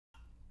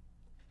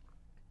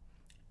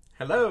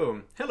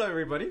Hello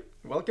everybody,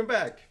 welcome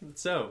back.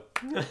 So,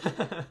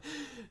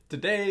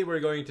 today we're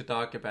going to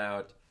talk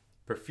about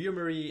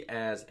perfumery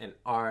as an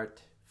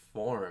art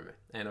form.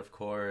 And of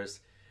course,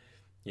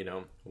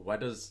 what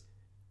does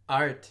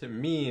art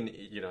mean?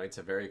 It's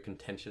a very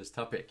contentious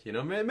topic.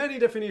 Many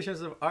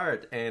definitions of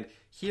art. And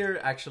here,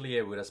 actually,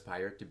 I would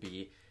aspire to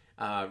be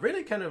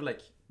really kind of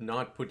like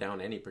not put down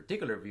any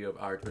particular view of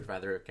art, but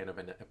rather kind of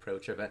an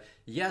approach of a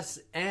yes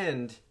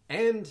and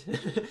in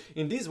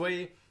this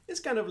way, it's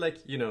kind of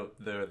like,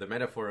 the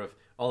metaphor of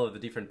all of the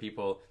different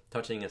people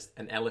touching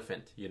an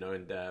elephant,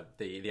 and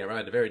they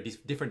arrive at very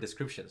different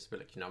descriptions.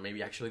 But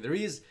maybe actually there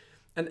is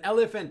an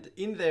elephant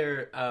in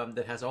there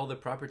that has all the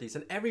properties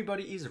and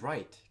everybody is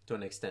right to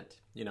an extent.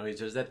 It's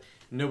just that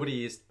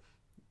nobody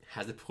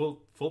has the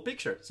full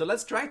picture. So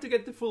let's try to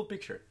get the full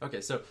picture.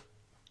 Okay,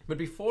 but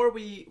before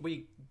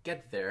we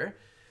get there,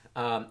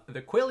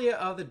 the qualia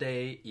of the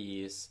day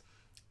is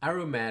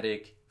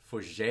Aromatic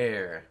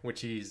Fougère,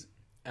 which is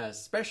a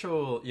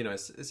special,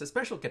 it's a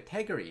special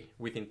category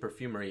within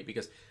perfumery,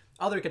 because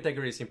other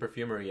categories in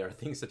perfumery are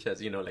things such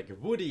as, like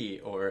woody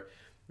or,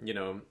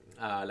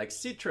 like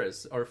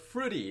citrus or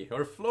fruity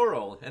or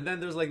floral. And then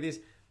there's like these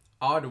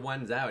odd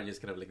ones out, just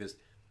kind of like this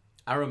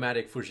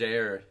aromatic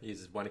fougère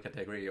is one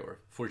category, or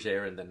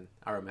fougère and then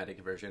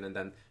aromatic version, and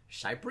then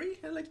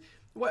chypre. And like,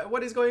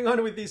 what is going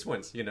on with these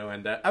ones,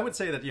 And I would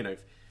say that,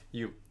 if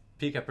you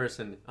pick a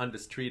person on the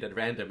street at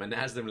random and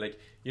ask them like,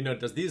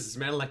 does this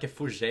smell like a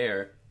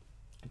fougère?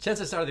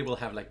 Chances are they will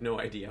have like no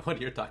idea what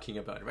you're talking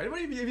about, right? But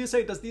if you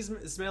say, does this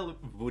smell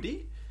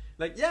woody?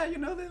 Like, yeah,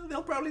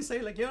 they'll probably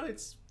say like,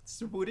 it's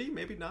woody,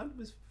 maybe not,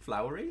 it's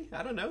flowery,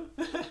 I don't know.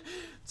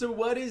 So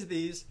what is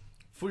this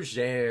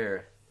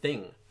fougère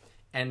thing?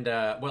 And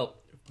well,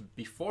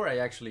 before I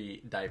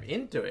actually dive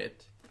into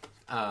it,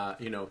 a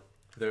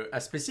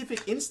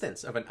specific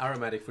instance of an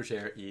aromatic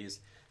fougère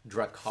is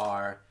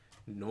Drakkar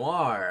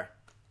Noir,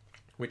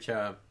 which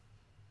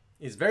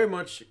is very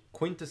much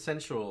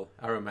quintessential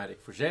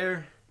aromatic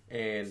fougère,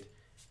 and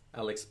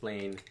I'll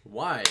explain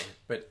why.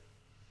 But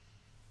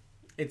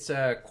it's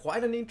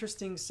quite an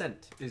interesting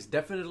scent. It's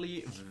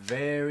definitely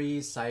very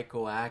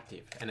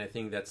psychoactive, and I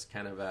think that's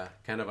kind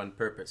of on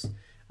purpose.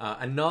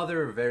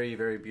 Another very,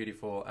 very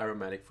beautiful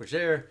aromatic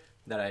fougère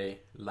that I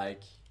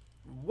like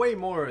way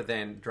more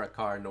than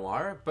Drakkar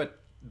Noir,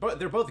 but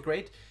they're both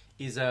great,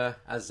 is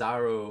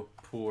Azaro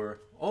Pour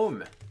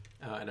Homme.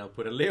 And I'll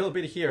put a little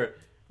bit here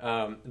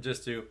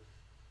just to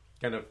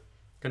kind of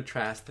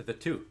contrast the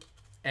two.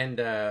 And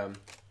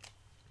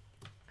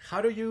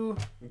how do you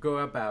go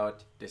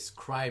about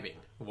describing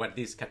what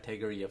this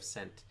category of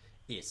scent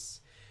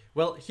is?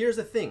 Well, here's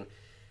the thing.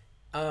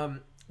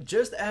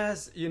 Just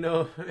as,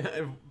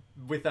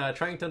 with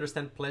trying to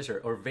understand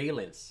pleasure or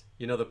valence,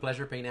 the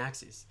pleasure-pain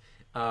axis,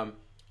 a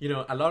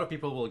lot of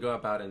people will go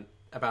about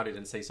it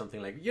and say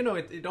something like,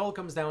 it all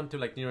comes down to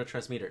like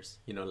neurotransmitters,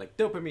 like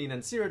dopamine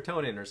and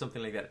serotonin or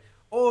something like that.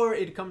 Or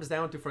it comes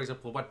down to, for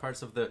example, what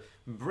parts of the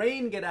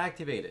brain get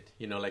activated,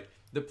 like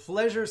the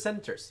pleasure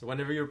centers.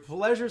 Whenever your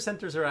pleasure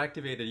centers are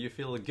activated, you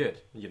feel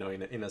good,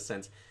 in a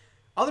sense.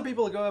 Other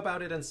people go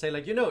about it and say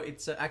like,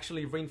 it's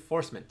actually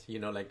reinforcement,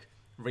 like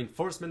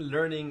reinforcement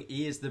learning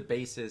is the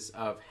basis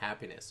of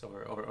happiness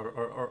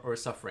or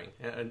suffering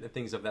and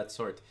things of that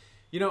sort.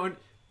 And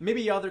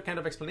maybe other kind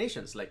of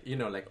explanations, like,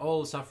 like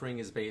all suffering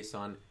is based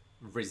on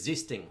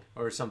resisting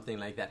or something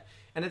like that.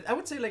 And I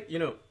would say like,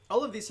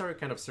 all of these are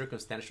kind of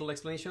circumstantial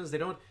explanations. They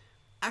don't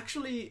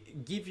actually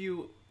give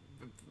you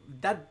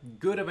that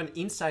good of an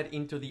insight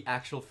into the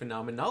actual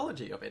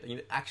phenomenology of it.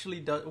 It actually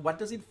does, what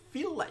does it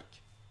feel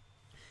like?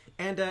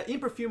 And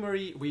in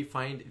perfumery, we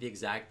find the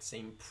exact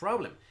same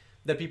problem,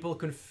 that people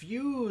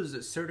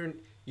confuse certain,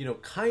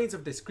 kinds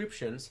of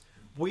descriptions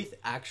with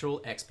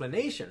actual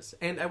explanations.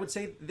 And I would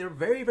say they're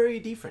very, very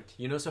different,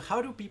 So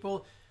how do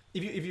people,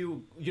 if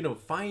you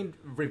find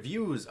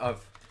reviews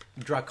of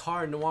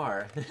Drakkar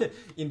Noir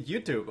in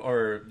YouTube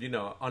or,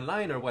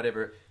 online or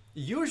whatever,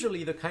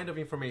 usually the kind of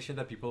information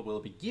that people will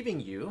be giving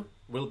you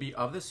will be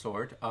of the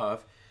sort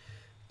of,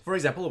 for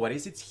example, what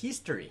is its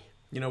history?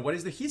 What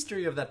is the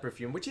history of that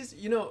perfume? Which is,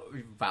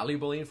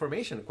 valuable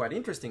information, quite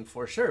interesting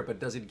for sure, but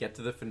does it get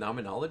to the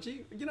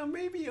phenomenology?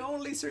 Maybe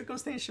only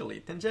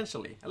circumstantially,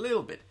 tangentially, a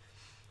little bit.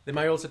 They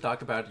might also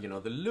talk about,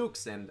 the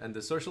looks and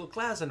the social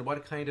class and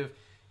what kind of,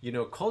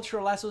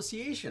 cultural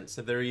associations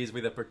there is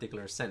with a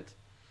particular scent.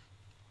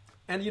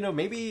 And,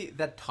 maybe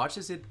that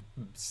touches it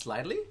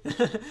slightly,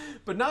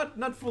 but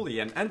not fully.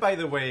 And by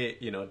the way,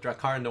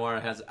 Drakkar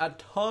Noir has a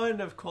ton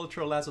of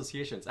cultural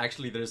associations.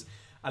 Actually, there's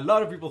a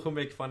lot of people who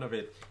make fun of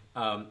it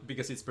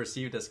because it's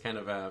perceived as kind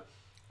of a,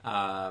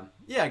 I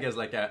guess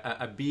like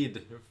a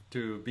bid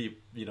to be,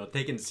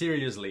 taken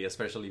seriously,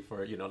 especially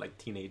for, like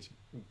teenage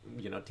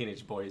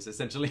boys,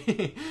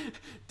 essentially,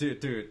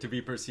 to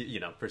be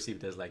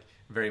perceived as like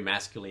very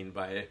masculine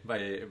by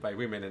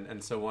women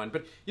and so on.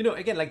 But,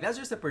 again, like that's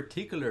just a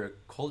particular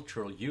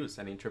cultural use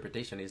and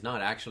interpretation, is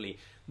not actually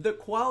the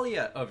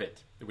qualia of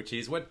it, which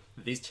is what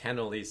this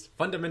channel is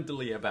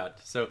fundamentally about.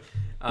 So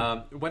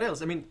what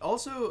else? I mean,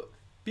 also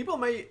people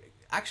might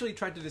actually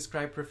try to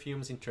describe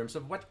perfumes in terms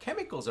of what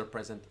chemicals are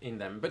present in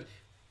them. But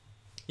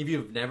if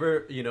you've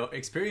never,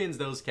 experienced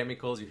those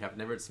chemicals, you have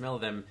never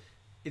smelled them,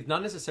 it's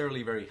not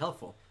necessarily very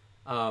helpful.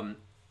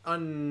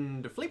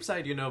 On the flip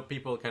side,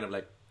 people kind of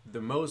like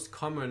the most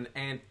common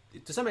and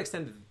to some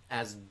extent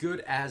as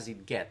good as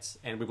it gets.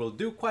 And we will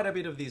do quite a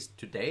bit of this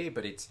today,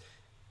 but it's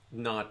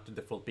not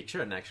the full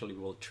picture, and actually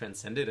we will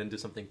transcend it and do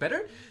something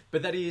better.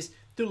 But that is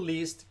to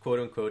list quote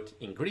unquote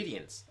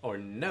ingredients or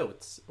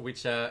notes,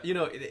 which,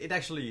 it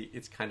actually,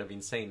 it's kind of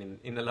insane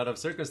in a lot of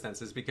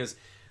circumstances, because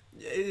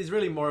it's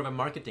really more of a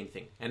marketing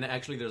thing. And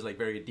actually there's like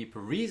very deep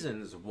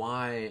reasons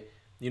why,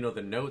 the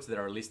notes that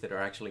are listed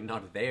are actually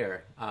not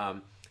there.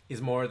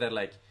 Is more that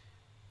like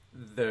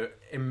the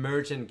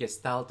emergent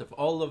gestalt of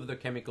all of the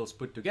chemicals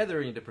put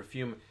together in the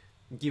perfume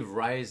give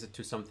rise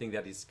to something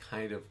that is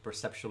kind of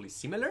perceptually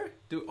similar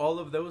to all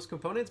of those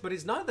components, but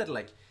it's not that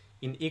like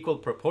in equal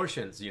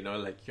proportions,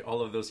 like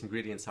all of those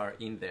ingredients are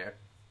in there.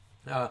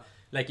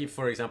 Like if,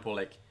 for example,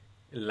 like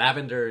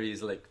lavender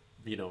is like,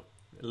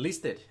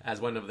 listed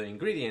as one of the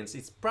ingredients,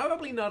 it's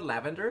probably not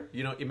lavender.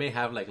 It may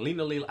have like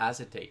linolyl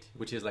acetate,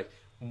 which is like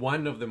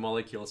one of the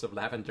molecules of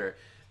lavender,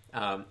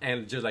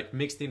 and just like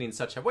mixed in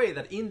such a way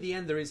that in the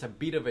end there is a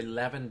bit of a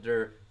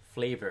lavender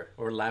flavor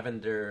or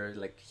lavender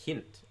like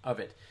hint of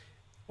it.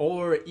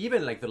 Or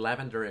even like the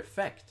lavender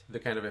effect, the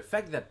kind of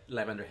effect that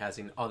lavender has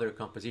in other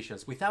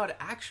compositions without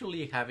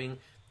actually having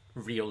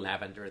real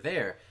lavender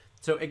there.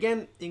 So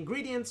again,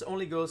 ingredients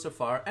only go so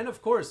far. And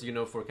of course,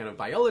 for kind of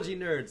biology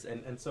nerds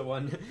and so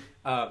on,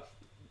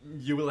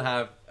 you will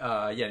have,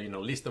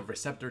 list of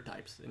receptor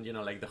types and,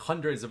 like the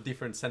hundreds of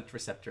different scent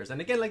receptors. And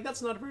again, like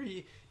that's not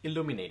very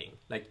illuminating.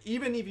 Like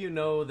even if you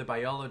know the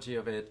biology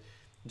of it,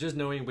 just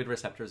knowing which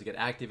receptors get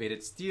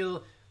activated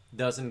still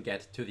doesn't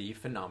get to the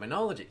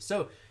phenomenology.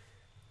 So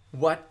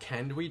what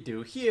can we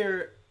do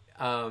here?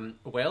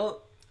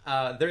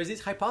 There is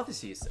this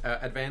hypothesis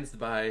advanced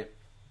by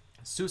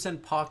Susan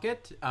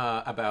Pocket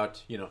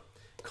about,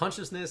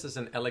 consciousness as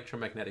an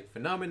electromagnetic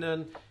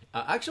phenomenon.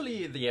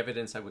 Actually, the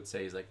evidence I would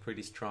say is like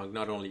pretty strong,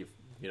 not only,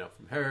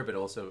 from her, but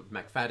also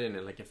McFadden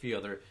and like a few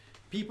other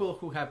people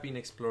who have been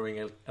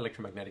exploring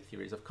electromagnetic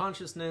theories of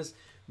consciousness.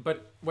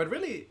 But what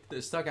really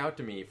stuck out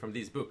to me from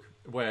this book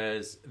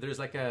was there's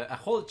like a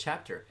whole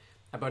chapter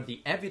about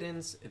the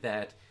evidence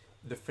that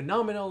the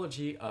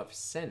phenomenology of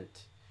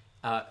scent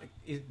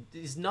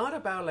is not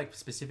about like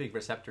specific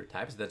receptor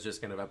types. That's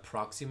just kind of a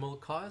proximal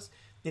cause.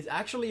 It's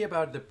actually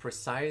about the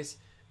precise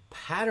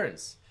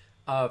patterns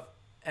of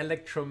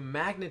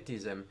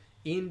electromagnetism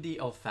in the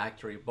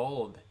olfactory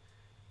bulb.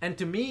 And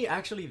to me,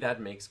 actually, that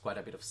makes quite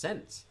a bit of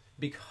sense,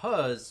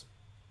 because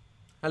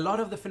a lot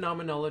of the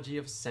phenomenology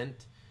of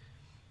scent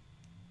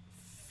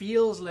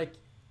feels like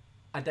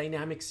a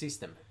dynamic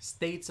system,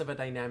 states of a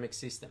dynamic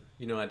system.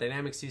 A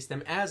dynamic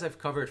system, as I've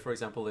covered, for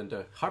example, in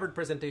the Harvard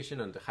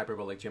presentation on the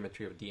hyperbolic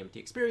geometry of DMT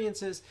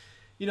experiences,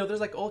 there's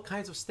like all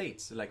kinds of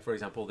states. Like, for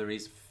example, there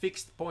is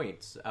fixed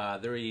points,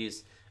 there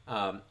is,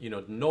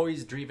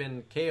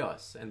 noise-driven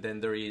chaos, and then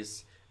there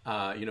is,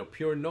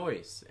 pure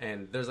noise,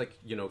 and there's like,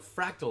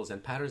 fractals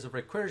and patterns of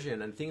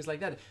recursion and things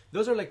like that.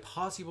 Those are like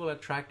possible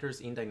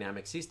attractors in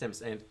dynamic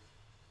systems. And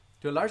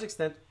to a large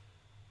extent,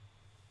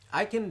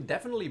 I can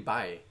definitely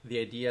buy the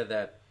idea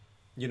that,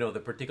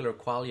 the particular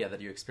qualia that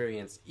you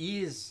experience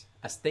is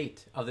a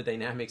state of the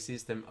dynamic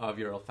system of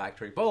your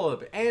olfactory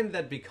bulb, and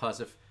that because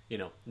of,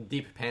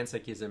 deep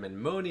panpsychism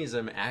and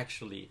monism,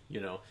 actually,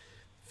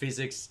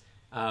 physics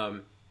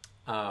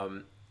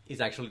is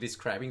actually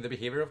describing the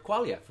behavior of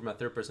qualia from a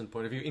third-person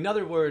point of view. In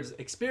other words,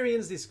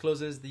 experience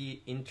discloses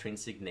the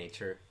intrinsic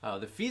nature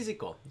of the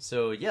physical.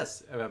 So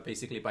yes,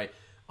 basically by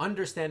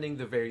understanding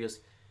the various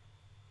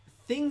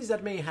things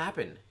that may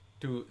happen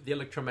to the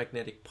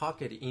electromagnetic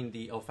pocket in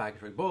the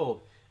olfactory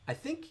bulb, I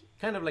think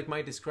kind of like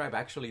might describe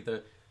actually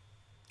the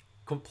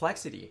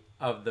complexity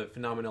of the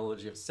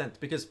phenomenology of scent,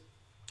 because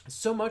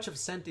so much of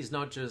scent is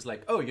not just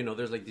like,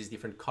 there's like these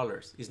different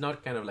colors. It's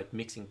not kind of like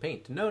mixing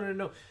paint.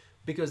 No.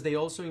 Because they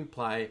also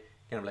imply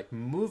kind of like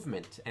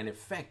movement and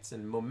effects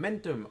and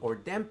momentum or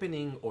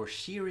dampening or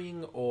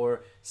shearing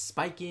or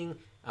spiking.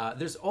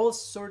 There's all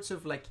sorts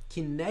of like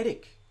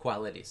kinetic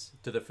qualities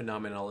to the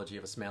phenomenology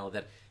of a smell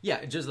that,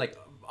 just like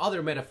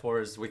other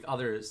metaphors with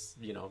others,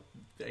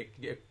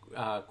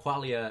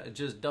 qualia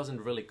just doesn't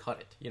really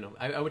cut it.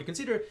 I would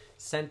consider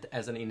scent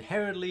as an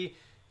inherently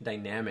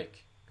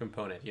dynamic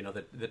component.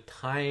 The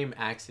time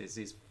axis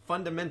is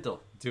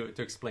fundamental to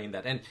explain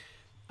that. And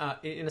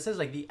in a sense,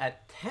 like the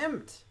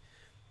attempt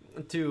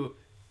to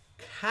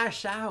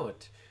cash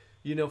out,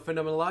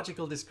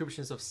 phenomenological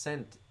descriptions of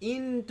scent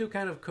into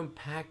kind of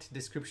compact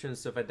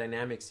descriptions of a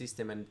dynamic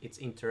system and its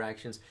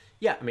interactions.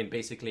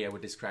 Basically I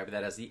would describe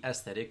that as the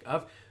aesthetic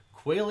of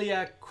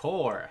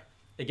Qualiacore.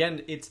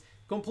 Again, it's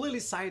completely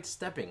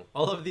sidestepping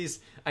all of these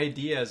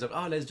ideas of,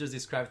 let's just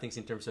describe things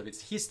in terms of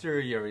its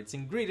history or its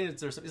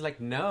ingredients or something. It's like,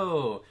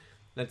 no,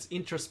 let's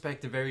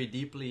introspect very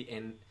deeply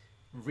and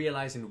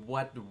realize in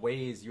what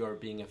ways you are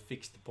being a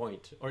fixed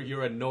point or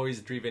you're a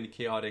noise-driven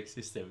chaotic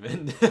system.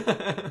 And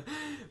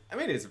I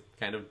mean, it's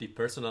kind of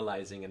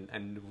depersonalizing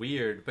and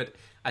weird, but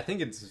I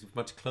think it's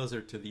much closer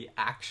to the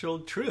actual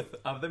truth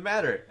of the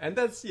matter. And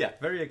that's, yeah,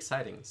 very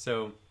exciting.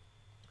 So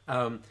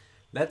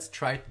let's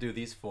try to do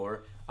these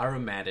for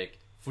aromatic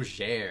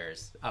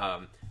fougères.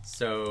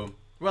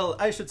 Well,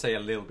 I should say a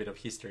little bit of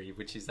history,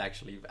 which is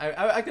actually,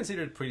 I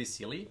consider it pretty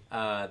silly,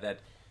 that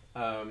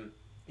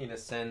in a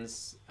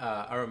sense,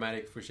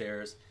 aromatic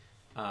fougères,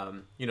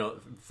 you know,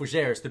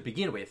 fougères to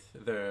begin with,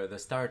 the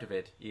start of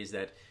it is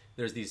that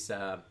there's this,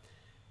 a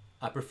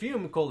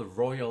perfume called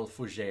Royal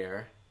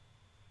Fougère.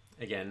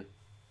 Again,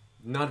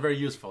 not very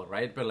useful,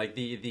 right? But like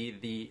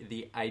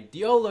the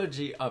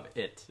ideology of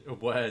it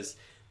was,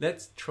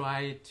 let's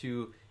try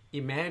to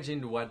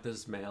imagine what the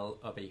smell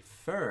of a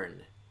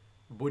fern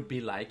would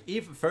be like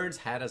if ferns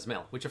had a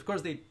smell, which of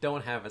course they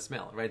don't have a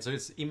smell, right? So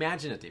it's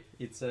imaginative.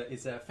 It's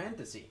a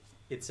fantasy.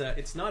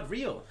 It's not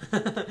real.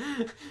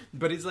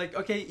 But it's like,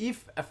 okay,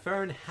 if a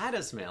fern had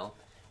a smell,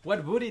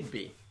 what would it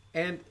be?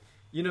 And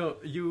you know,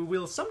 you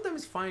will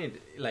sometimes find,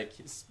 like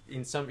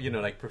in some, you know,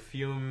 like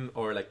perfume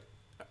or like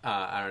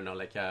I don't know,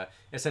 like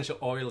essential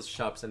oils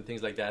shops and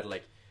things like that,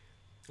 like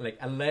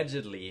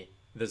allegedly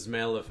the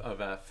smell of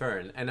a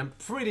fern. And I'm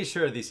pretty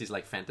sure this is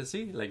like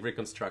fantasy, like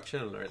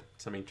reconstruction or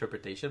some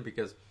interpretation,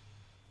 because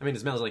I mean, it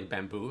smells like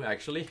bamboo,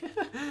 actually.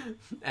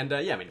 And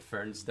yeah, I mean,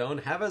 ferns don't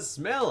have a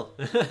smell.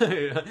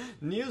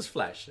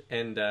 Newsflash.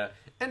 And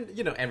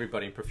you know,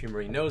 everybody in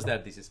perfumery knows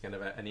that this is kind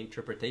of an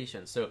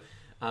interpretation. So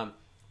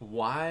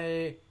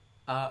why,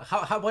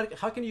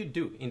 how can you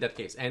do in that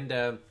case?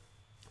 And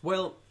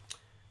well,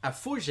 a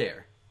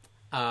fougère,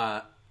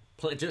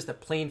 just a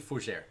plain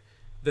fougère,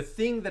 the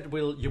thing that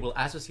you will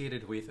associate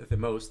it with the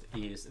most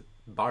is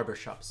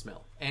barbershop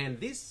smell. And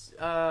this,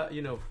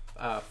 you know,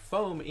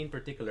 foam in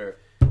particular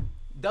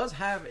does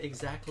have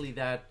exactly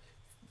that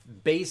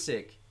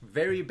basic,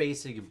 very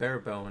basic, bare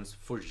bones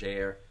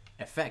fougère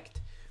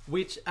effect,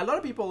 which a lot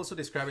of people also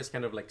describe as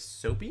kind of like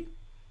soapy.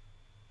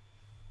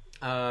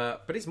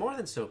 But it's more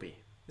than soapy.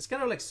 It's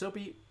kind of like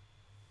soapy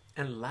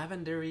and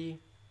lavendery,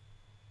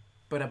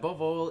 but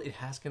above all, it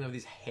has kind of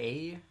this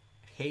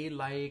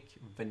hay-like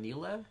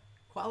vanilla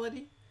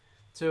quality.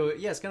 So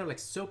yeah, it's kind of like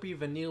soapy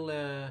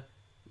vanilla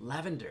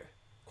lavender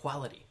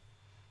quality.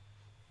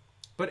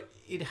 But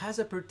it has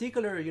a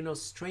particular, you know,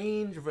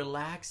 strange,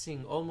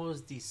 relaxing,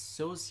 almost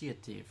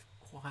dissociative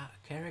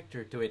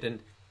character to it.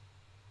 And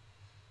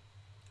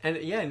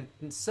yeah,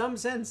 in some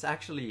sense,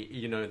 actually,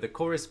 you know, the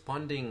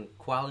corresponding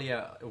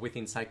qualia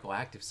within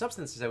psychoactive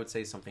substances, I would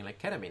say something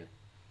like ketamine.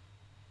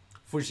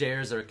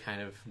 Fougères are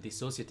kind of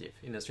dissociative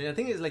in a strange. I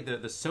think it's like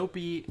the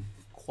soapy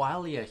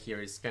qualia here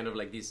is kind of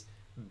like this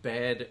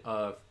bed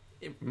of,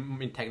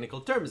 in technical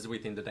terms,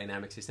 within the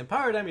dynamic system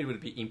paradigm, it would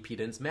be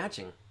impedance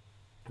matching,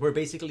 where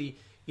basically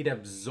it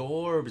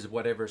absorbs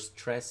whatever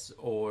stress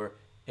or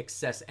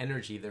excess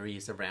energy there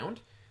is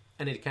around,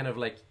 and it kind of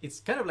like, it's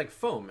kind of like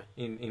foam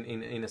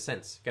in a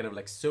sense, kind of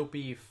like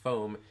soapy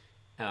foam,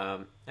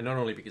 and not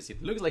only because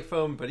it looks like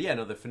foam, but yeah,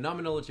 no, the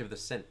phenomenology of the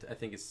scent, I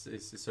think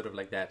is sort of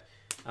like that.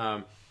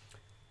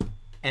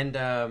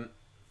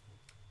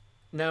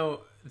 Now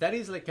that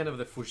is like kind of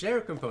the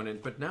fougère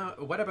component, but now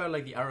what about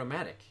like the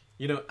aromatic?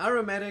 You know,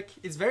 aromatic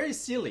is very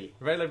silly,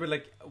 right? Like, we're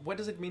like, what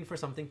does it mean for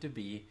something to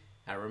be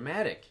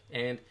aromatic?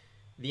 And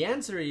the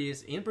answer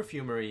is, in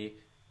perfumery,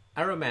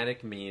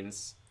 aromatic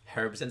means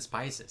herbs and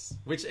spices,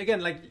 which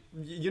again, like,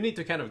 you need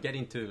to kind of get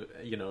into,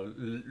 you know,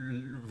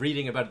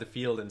 reading about the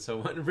field and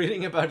so on,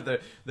 reading about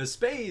the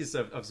space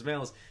of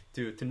smells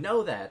to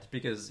know that,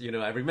 because, you know,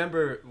 I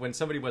remember when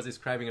somebody was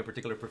describing a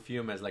particular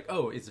perfume as like,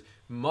 oh, it's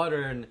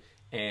modern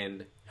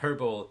and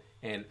herbal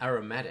and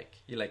aromatic.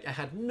 You're like, I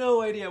had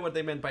no idea what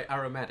they meant by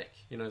aromatic.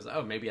 You know, it's,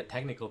 oh, maybe a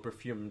technical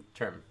perfume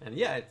term. And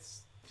yeah,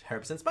 it's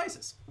herbs and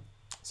spices.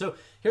 So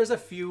here's a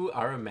few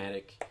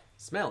aromatic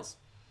smells.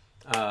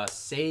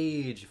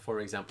 Sage, for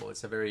example,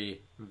 it's a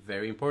very,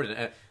 very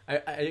important.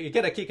 I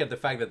get a kick at the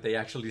fact that they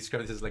actually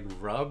describe this as like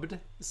rubbed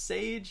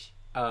sage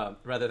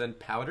rather than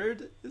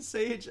powdered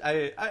sage.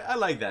 I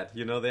like that.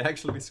 You know, they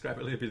actually describe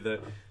a little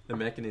bit the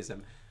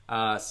mechanism.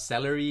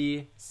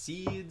 Celery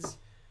seeds,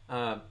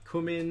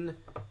 cumin.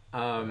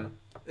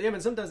 Yeah,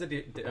 but sometimes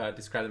they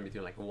describe them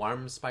between like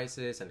warm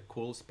spices and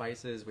cool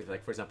spices, with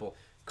like, for example,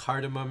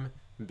 cardamom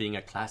being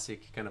a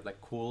classic kind of like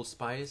cool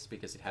spice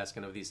because it has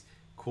kind of this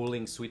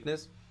cooling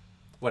sweetness.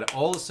 But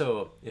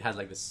also it has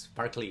like this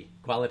sparkly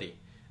quality.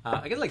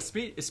 I guess like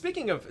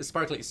speaking of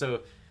sparkly,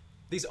 so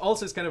this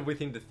also is kind of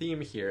within the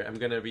theme here. I'm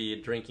gonna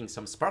be drinking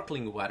some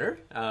sparkling water.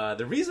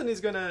 The reason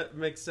is gonna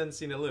make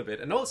sense in a little bit.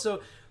 And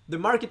also the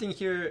marketing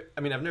here,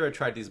 I mean, I've never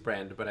tried this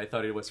brand, but I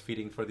thought it was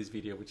fitting for this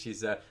video, which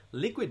is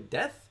Liquid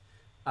Death,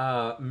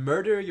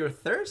 Murder Your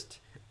Thirst.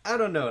 I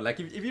don't know, like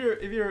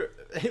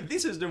if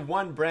this is the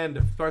one brand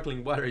of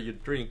sparkling water you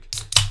drink,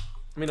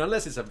 I mean,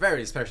 unless it's a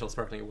very special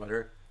sparkling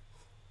water.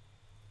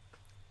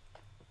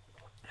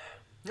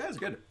 Yeah, it's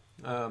good.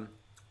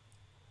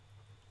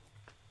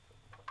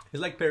 It's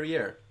like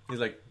Perrier. It's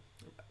like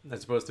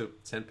as opposed to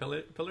San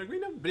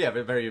Pellegrino. But yeah,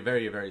 very,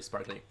 very, very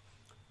sparkling.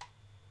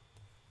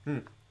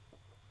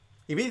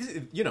 If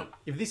it, you know,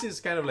 if this is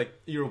kind of like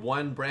your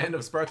one brand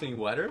of sparkling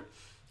water,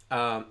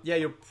 yeah,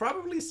 you're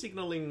probably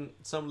signaling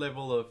some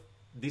level of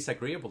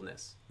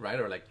disagreeableness, right?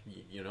 Or like,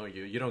 you know,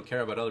 you don't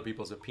care about other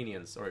people's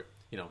opinions, or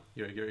you know,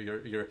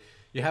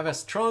 you have a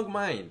strong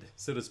mind,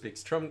 so to speak,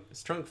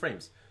 strong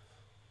frames.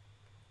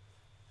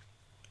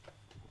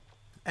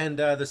 And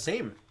the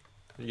same,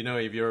 you know,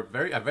 if you're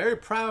a very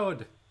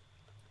proud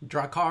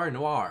Drakkar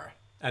Noir,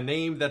 a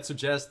name that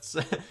suggests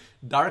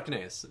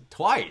darkness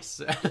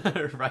twice,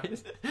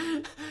 right?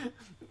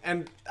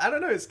 And I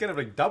don't know, it's kind of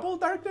like double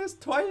darkness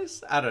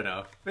twice. I don't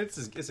know. It's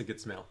a good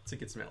smell. It's a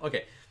good smell.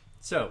 Okay,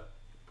 so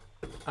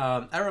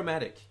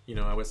aromatic. You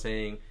know, I was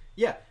saying,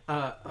 yeah,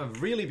 a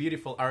really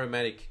beautiful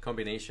aromatic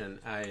combination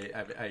I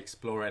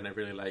explore and I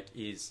really like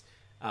is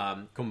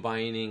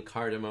combining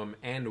cardamom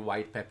and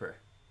white pepper.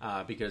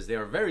 Because they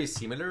are very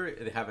similar.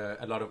 They have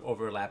a lot of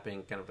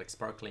overlapping kind of like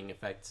sparkling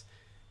effects.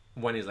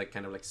 One is like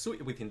kind of like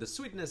sweet within the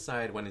sweetness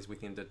side, one is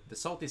within the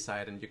salty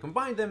side, and you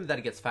combine them,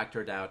 that gets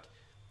factored out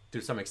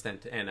to some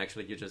extent, and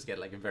actually you just get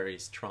like a very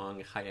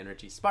strong, high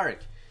energy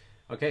spark.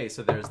 Okay,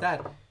 so there's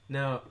that.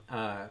 Now,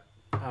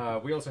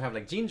 we also have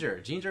like ginger.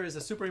 Ginger is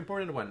a super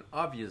important one,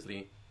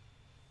 obviously.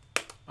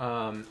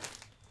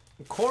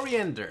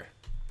 Coriander.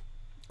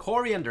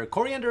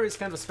 Coriander is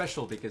kind of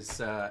special because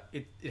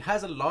it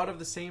has a lot of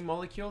the same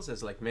molecules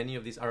as like many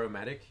of these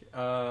aromatic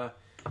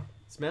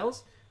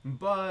smells,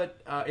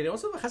 but it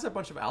also has a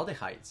bunch of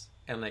aldehydes.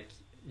 And like,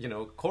 you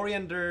know,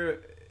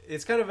 coriander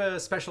is kind of a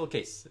special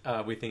case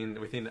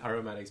within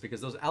aromatics, because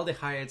those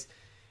aldehydes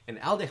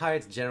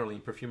generally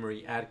in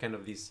perfumery add kind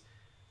of this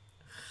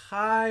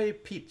high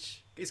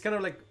pitch. It's kind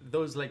of like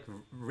those like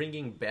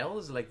ringing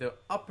bells, like the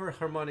upper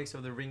harmonics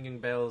of the ringing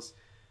bells,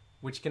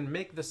 which can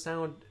make the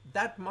sound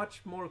that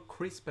much more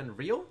crisp and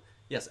real.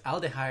 Yes,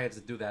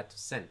 aldehydes do that to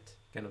scent.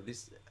 Kind of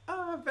this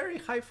very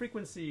high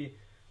frequency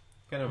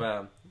kind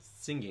of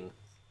singing.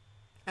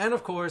 And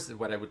of course,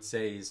 what I would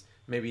say is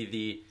maybe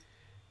the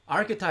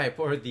archetype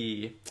or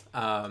the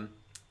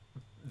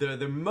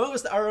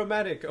most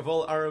aromatic of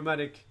all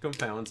aromatic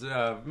compounds,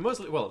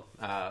 mostly, well,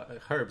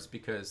 herbs,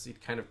 because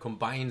it kind of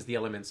combines the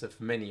elements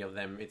of many of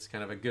them. It's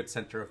kind of a good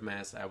center of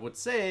mass, I would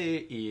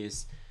say,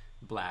 is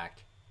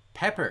black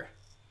pepper.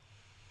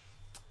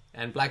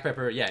 And black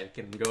pepper, yeah, it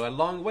can go a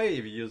long way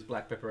if you use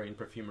black pepper in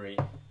perfumery.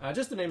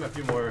 Just to name a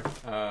few more,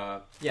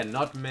 yeah,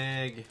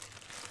 nutmeg,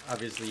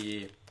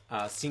 obviously,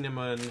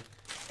 cinnamon.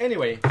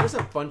 Anyway, there's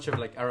a bunch of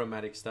like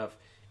aromatic stuff.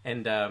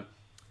 And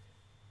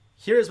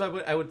here's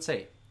what I would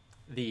say.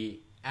 The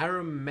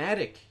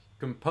aromatic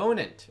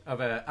component of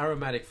an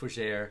aromatic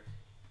fougère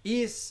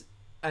is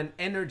an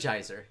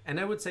energizer. And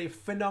I would say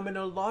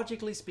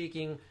phenomenologically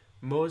speaking,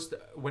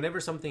 whenever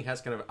something has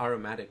kind of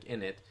aromatic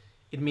in it,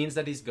 it means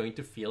that it's going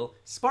to feel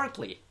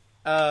sparkly.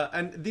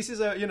 And this is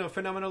a, you know,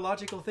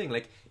 phenomenological thing.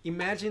 Like,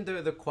 imagine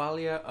the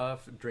qualia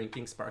of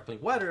drinking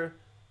sparkling water.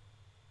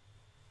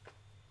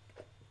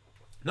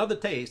 Not the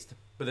taste,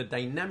 but the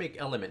dynamic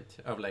element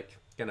of like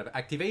kind of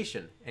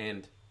activation.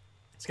 And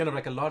it's kind of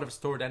like a lot of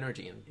stored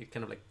energy, and it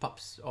kind of like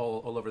pops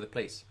all over the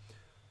place.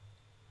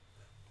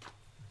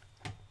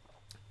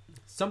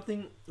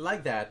 Something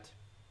like that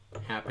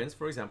happens,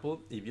 for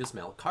example, if you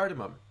smell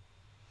cardamom.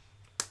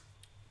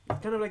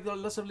 Kind of like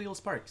lots of little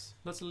sparks.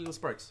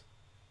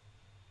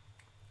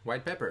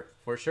 White pepper,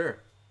 for sure.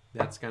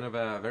 That's kind of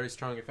a very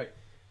strong effect.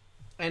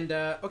 And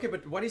okay,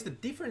 but what is the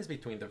difference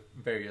between the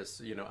various,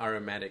 you know,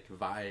 aromatic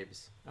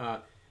vibes?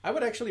 I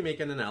would actually make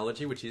an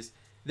analogy, which is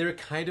there are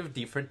kind of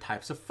different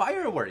types of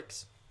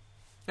fireworks.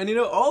 And you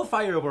know, all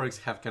fireworks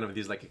have kind of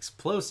this like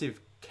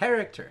explosive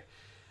character,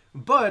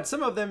 but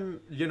some of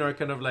them, you know, are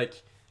kind of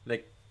like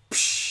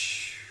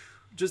psh,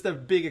 just a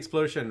big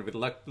explosion with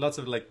lots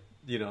of like,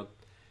 you know,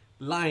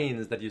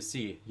 lines that you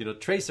see, you know,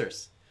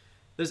 tracers.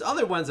 There's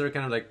other ones that are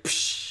kind of like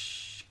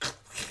psh,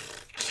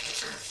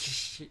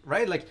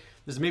 right? Like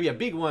there's maybe a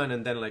big one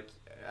and then like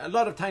a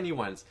lot of tiny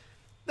ones.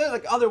 There are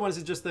like other ones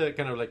is just a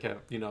kind of like a,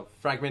 you know,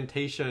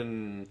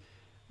 fragmentation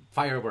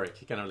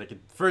firework, kind of like it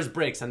first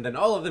breaks and then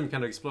all of them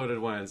kind of explode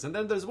at once. And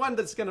then there's one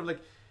that's kind of like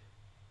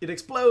it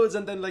explodes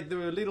and then like the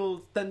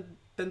little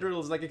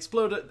tendrils like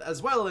explode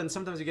as well. And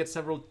sometimes you get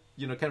several,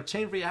 you know, kind of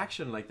chain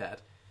reaction like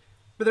that.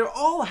 But they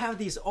all have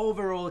these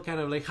overall kind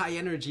of like high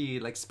energy,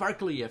 like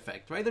sparkly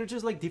effect, right? They're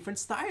just like different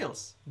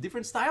styles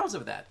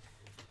of that.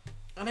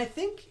 And I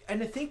think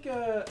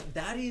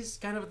that is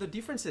kind of the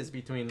differences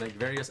between like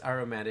various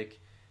aromatic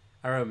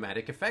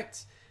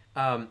effects.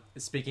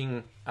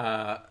 Speaking,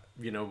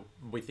 you know,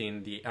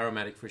 within the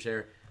aromatic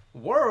fougère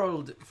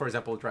world, for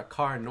example,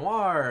 Drakkar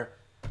Noir,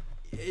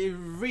 it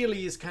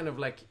really is kind of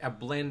like a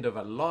blend of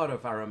a lot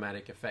of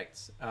aromatic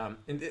effects. And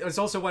it's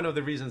also one of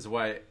the reasons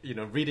why, you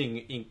know,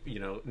 reading, you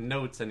know,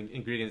 notes and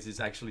ingredients is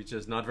actually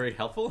just not very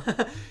helpful.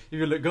 If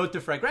you go to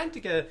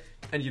Fragrantica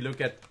and you look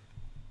at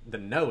the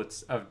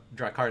notes of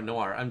Drakkar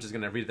Noir, I'm just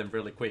going to read them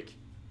really quick.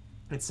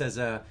 It says,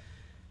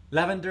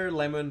 lavender,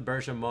 lemon,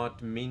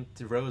 bergamot,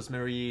 mint,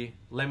 rosemary,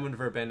 lemon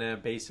verbena,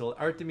 basil,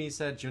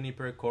 artemisia,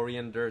 juniper,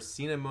 coriander,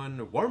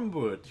 cinnamon,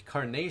 wormwood,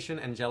 carnation,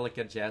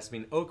 angelica,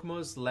 jasmine, oak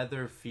moss,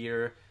 leather,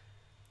 fear,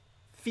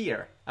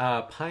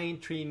 pine,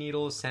 tree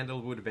needle,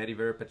 sandalwood,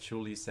 vetiver,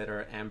 patchouli,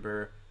 cedar,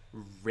 amber,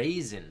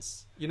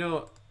 raisins. You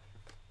know,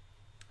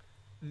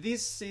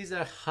 this is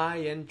a high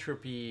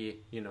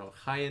entropy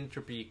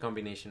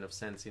combination of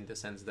scents, in the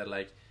sense that,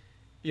 like,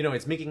 you know,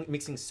 it's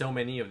mixing so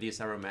many of these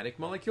aromatic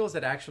molecules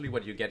that actually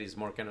what you get is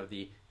more kind of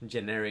the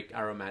generic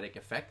aromatic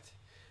effect.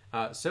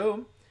 On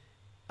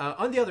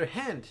the other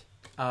hand,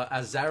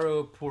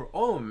 Azzaro pour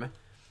homme,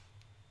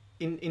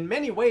 in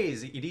many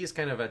ways, it is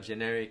kind of a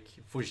generic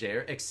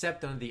fougère,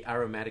 except on the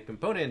aromatic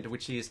component,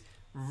 which is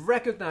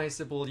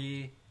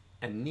recognizably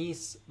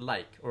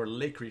anise-like or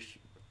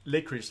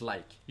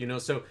licorice-like. You know,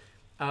 so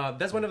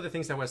that's one of the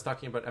things I've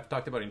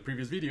talked about in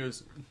previous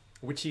videos,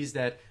 which is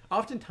that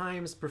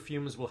oftentimes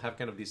perfumes will have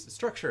kind of this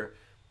structure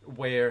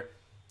where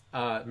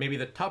maybe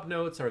the top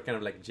notes are kind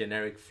of like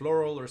generic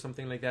floral or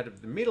something like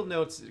that. The middle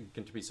notes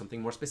going to be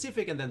something more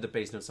specific, and then the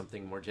base note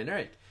something more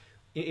generic.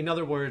 In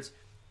other words,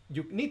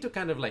 you need to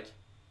kind of like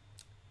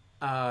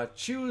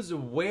choose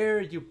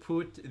where you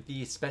put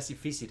the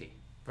specificity,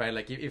 right?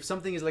 Like if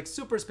something is like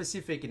super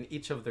specific in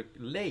each of the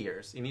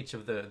layers, in each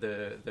of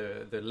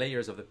the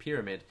layers of the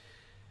pyramid,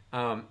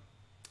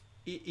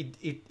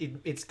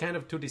 it's kind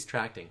of too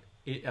distracting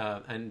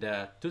and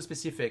too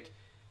specific,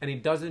 and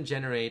it doesn't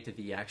generate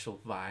the actual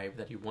vibe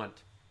that you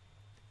want.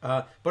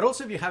 But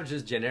also, if you have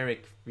just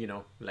generic, you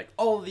know, like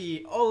all of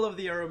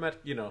the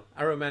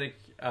aromatic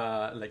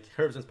like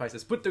herbs and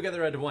spices put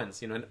together at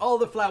once, you know, and all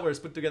the flowers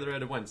put together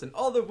at once, and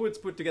all the woods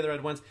put together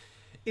at once,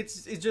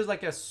 it's just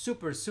like a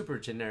super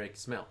generic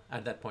smell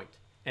at that point.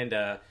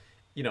 And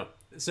you know,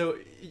 so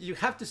you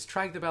have to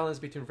strike the balance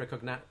between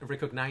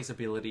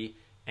recognizability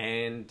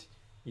and,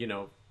 you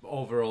know,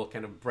 overall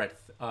kind of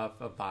breadth of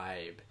a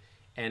vibe.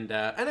 And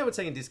I would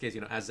say in this case,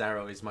 you know,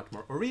 Azzaro is much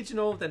more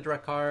original than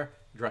Drakkar.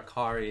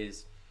 Drakkar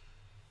is,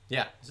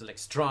 yeah, it's like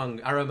strong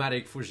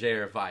aromatic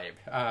fougère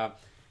vibe.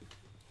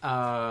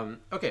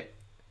 Okay,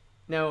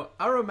 now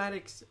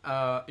aromatics,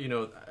 you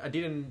know, I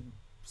didn't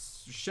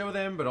show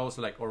them, but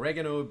also like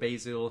oregano,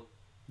 basil,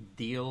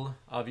 dill,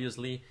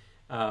 obviously.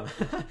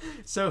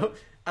 So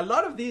a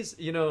lot of these,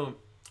 you know,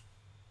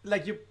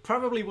 like you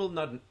probably will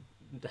not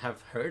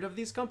have heard of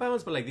these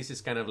compounds, but like this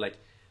is kind of like,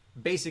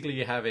 basically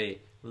you have a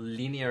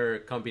linear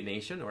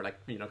combination, or like,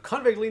 you know,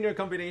 convex linear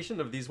combination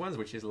of these ones,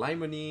 which is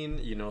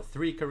limonene, you know,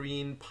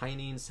 3-carine,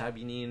 pinene,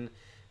 sabinine,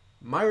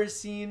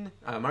 myrcene.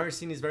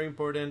 Myrcene is very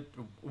important.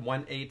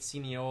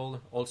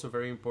 1,8-cineol, also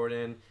very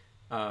important.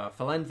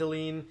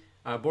 Phalanthylene,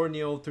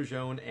 borneol,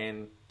 turgeon,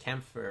 and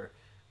camphor.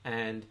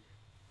 And,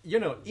 you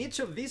know, each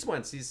of these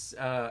ones is,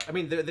 I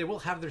mean, they will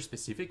have their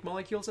specific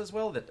molecules as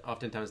well, that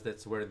oftentimes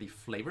that's where the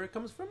flavor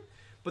comes from.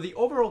 But the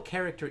overall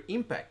character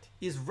impact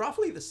is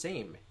roughly the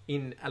same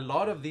in a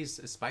lot of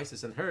these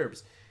spices and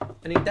herbs.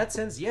 And in that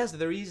sense, yes,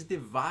 there is the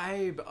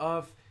vibe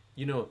of,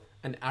 you know,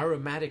 an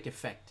aromatic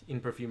effect in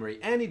perfumery,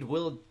 and it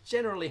will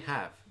generally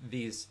have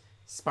this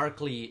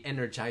sparkly,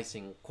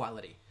 energizing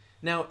quality.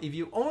 Now, if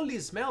you only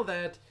smell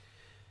that,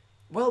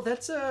 well,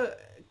 that's a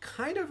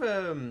kind of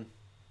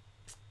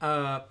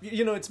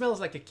you know, it smells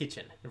like a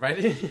kitchen, right?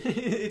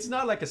 It's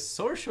not like a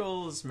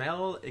social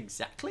smell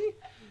exactly.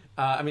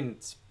 I mean,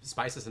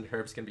 spices and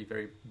herbs can be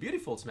very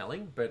beautiful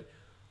smelling, but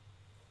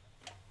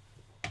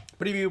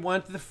if you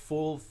want the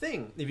full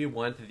thing, if you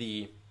want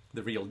the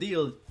real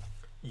deal,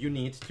 you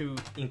need to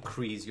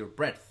increase your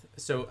breadth.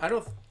 So I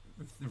don't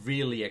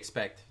really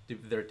expect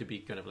there to be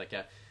kind of like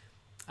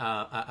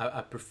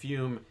a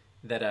perfume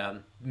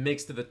that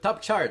makes to the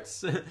top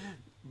charts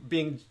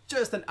being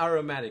just an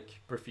aromatic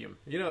perfume.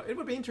 You know, it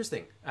would be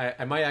interesting.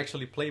 I might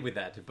actually play with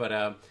that,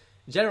 but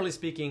generally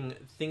speaking,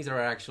 things that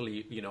are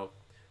actually, you know,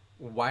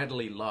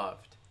 widely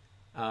loved,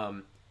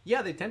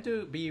 yeah, they tend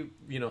to be,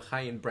 you know,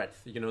 high in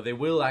breadth. You know, they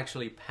will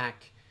actually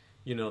pack,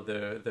 you know,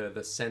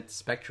 the scent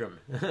spectrum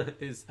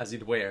is, as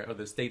it were, or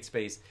the state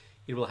space.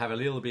 It will have a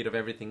little bit of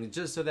everything,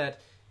 just so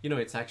that, you know,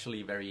 it's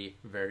actually very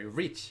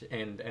rich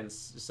and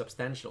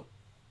substantial.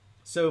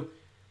 So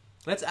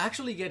let's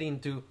actually get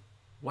into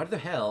what the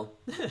hell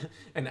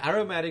an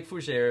aromatic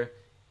fougère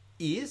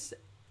is,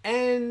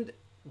 and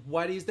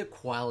what is the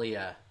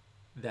qualia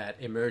that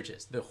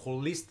emerges, the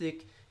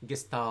holistic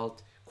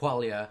gestalt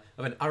qualia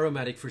of an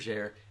aromatic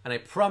fougère. And I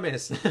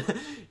promise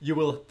you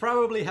will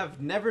probably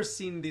have never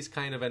seen this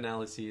kind of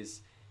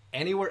analysis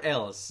anywhere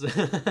else.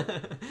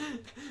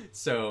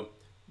 So,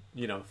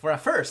 you know, for a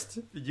first,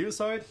 you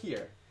saw it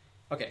here.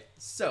 Okay,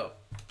 so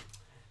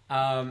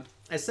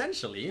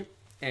essentially,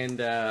 and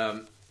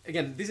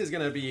again, this is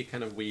gonna be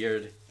kind of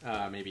weird,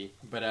 maybe,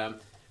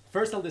 but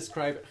first I'll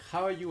describe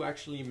how you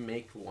actually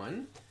make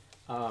one,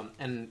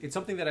 and it's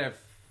something that I've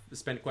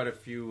spent quite a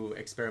few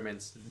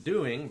experiments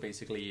doing,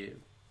 basically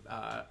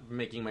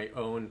making my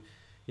own,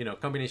 you know,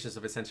 combinations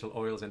of essential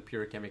oils and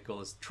pure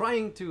chemicals,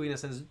 trying to, in a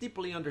sense,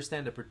 deeply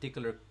understand a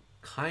particular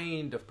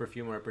kind of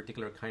perfume or a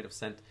particular kind of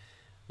scent,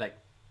 like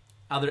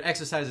other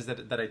exercises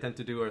that I tend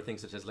to do are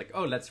things such as like,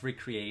 oh, let's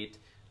recreate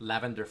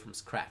lavender from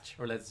scratch,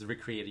 or let's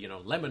recreate, you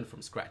know, lemon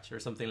from scratch or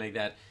something like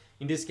that.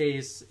 In this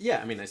case,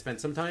 yeah, I mean, I spent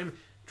some time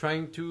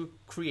trying to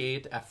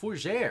create a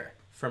fougère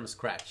from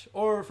scratch,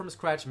 or from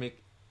scratch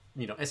make,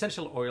 you know,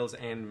 essential oils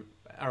and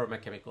aroma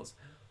chemicals.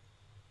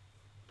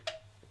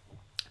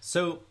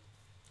 So,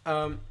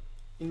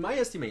 in my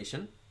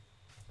estimation,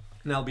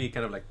 and I'll be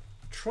kind of like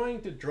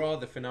trying to draw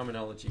the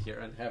phenomenology here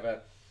and have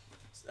a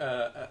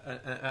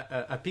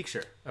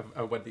picture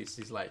of what this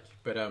is like.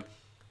 But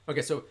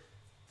okay, so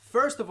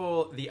first of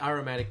all, the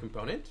aromatic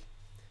component,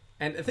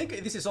 and I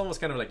think this is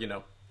almost kind of like, you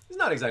know, it's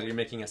not exactly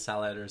making a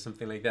salad or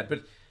something like that,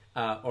 but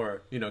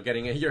or, you know,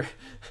 getting a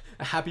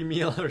Happy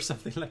Meal or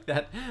something like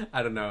that.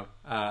 I don't know,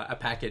 a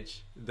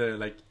package.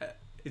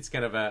 It's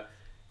kind of a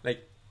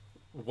like,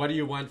 what do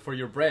you want for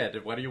your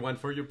bread? What do you want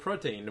for your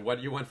protein? What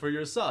do you want for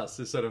your sauce?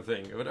 This sort of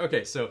thing. But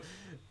okay, so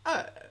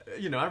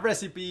you know, a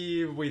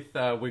recipe with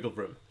wiggle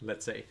room,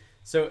 let's say.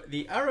 So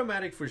the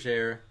aromatic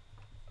fougère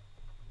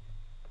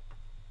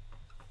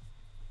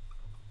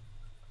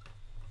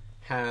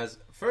has,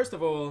 first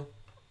of all,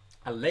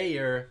 a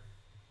layer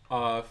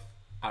of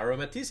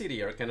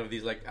aromaticity, or kind of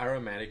these like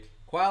aromatic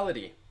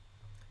quality,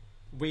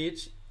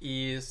 which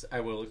is,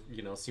 I will,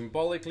 you know,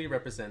 symbolically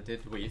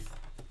represented with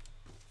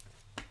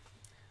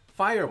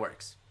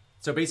fireworks.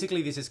 So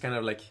basically this is kind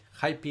of like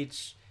high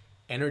pitch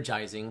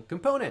energizing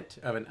component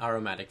of an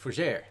aromatic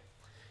fougère.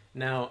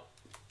 Now,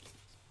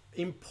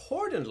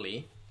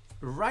 importantly,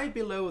 right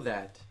below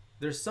that,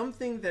 there's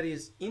something that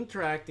is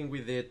interacting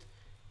with it,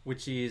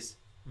 which is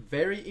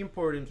very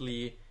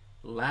importantly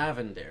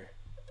lavender.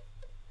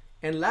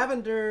 And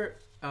lavender,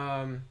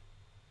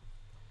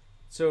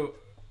 so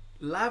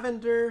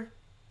lavender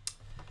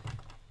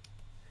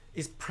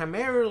is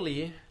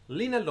primarily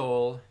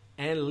linalool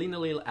and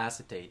linylyl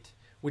acetate,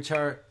 which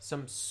are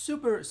some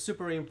super,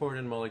 super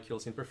important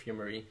molecules in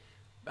perfumery.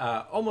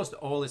 Almost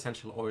all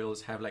essential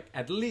oils have like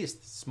at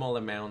least small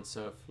amounts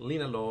of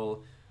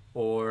linalool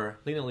or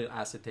linylyl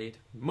acetate,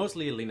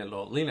 mostly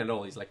linalool.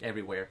 Linalool is like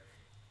everywhere.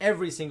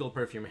 Every single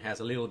perfume has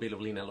a little bit of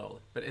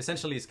linalool, but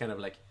essentially it's kind of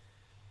like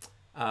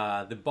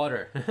the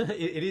butter.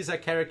 It is a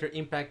character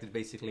impact. It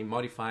basically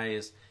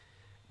modifies,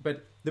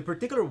 but the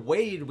particular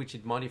way in which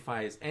it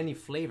modifies any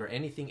flavor,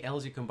 anything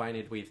else you combine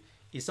it with,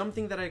 is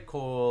something that I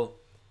call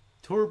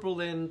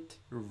turbulent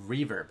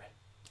reverb.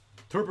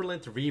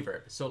 Turbulent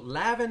reverb. So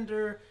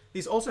lavender,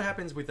 this also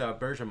happens with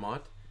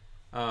bergamot,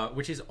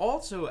 which is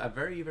also a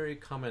very, very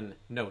common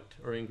note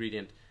or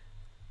ingredient.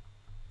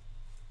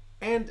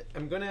 And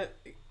I'm gonna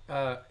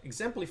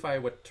exemplify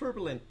what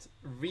turbulent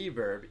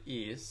reverb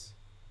is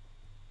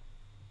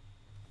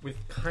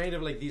with kind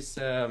of like this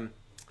sort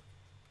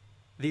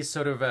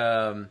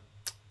of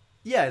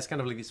yeah, it's kind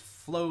of like this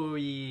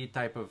flowy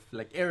type of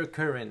like air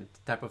current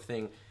type of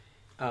thing.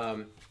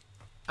 A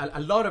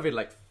lot of it,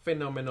 like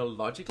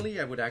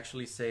phenomenologically, I would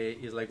actually say,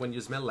 is like when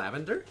you smell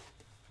lavender,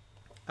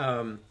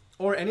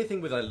 or anything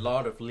with a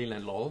lot of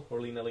linalool or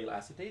linylyl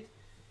acetate.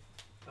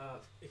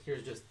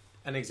 Here's just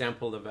an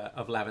example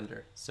of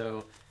lavender.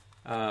 So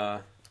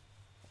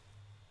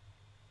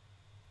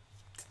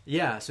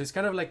yeah, so it's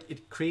kind of like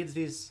it creates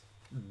this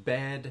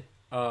bed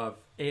of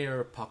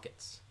air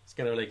pockets. It's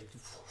kind of like,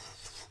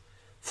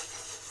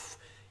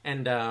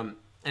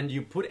 and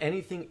you put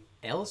anything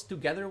else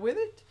together with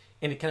it,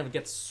 and it kind of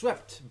gets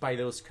swept by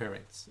those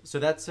currents. So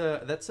that's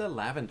a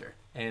lavender,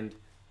 and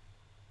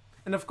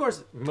of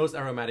course most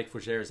aromatic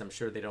fougères, I'm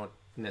sure they don't,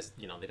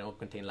 you know, they don't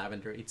contain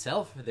lavender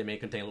itself. They may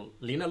contain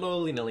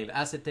linalool, linylyl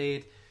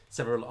acetate,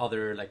 several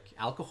other like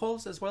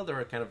alcohols as well that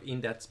are kind of in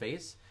that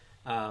space,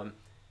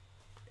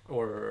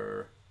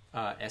 or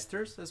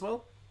esters as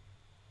well.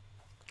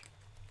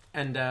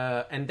 And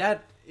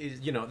that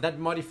is, you know, that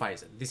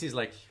modifies it. This is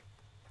like,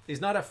 it's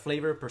not a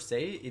flavor per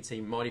se, it's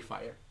a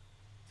modifier.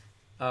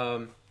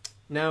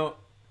 Now,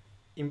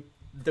 in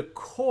the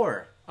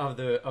core of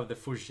the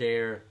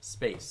fougère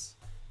space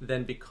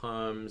then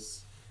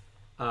becomes,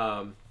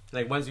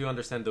 like once you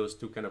understand those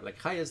two kind of like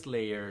highest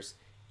layers,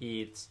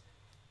 it's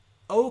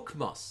oak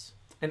moss.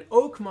 And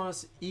oak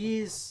moss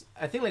is,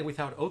 I think, like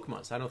without oak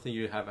moss, I don't think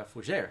you have a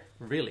fougère,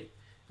 really.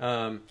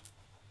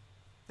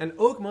 And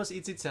oak moss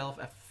is itself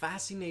a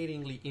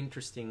fascinatingly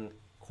interesting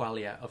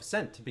qualia of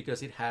scent,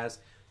 because it has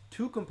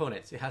two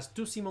components. It has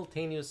two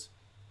simultaneous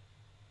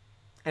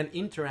and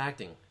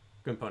interacting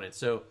components.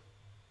 So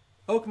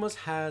oak moss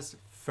has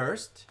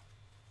first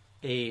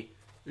a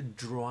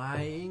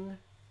drying,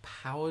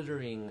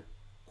 powdering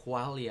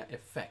qualia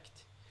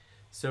effect.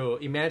 So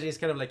imagine it's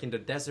kind of like in the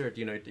desert,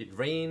 you know, it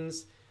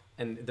rains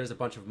and there's a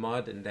bunch of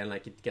mud, and then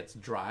like it gets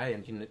dry,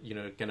 and you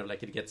know kind of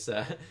like it gets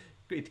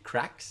it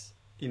cracks.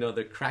 You know,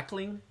 the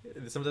crackling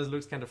sometimes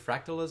looks kind of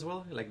fractal as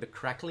well, like the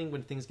crackling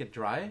when things get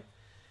dry.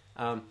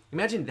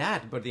 Imagine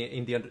that, but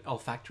in the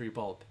olfactory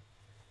bulb.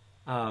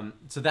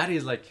 So that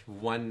is like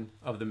one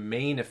of the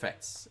main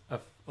effects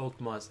of oak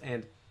moss,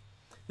 and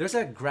there's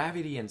a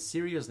gravity and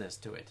seriousness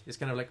to it. It's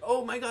kind of like,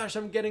 oh my gosh,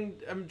 I'm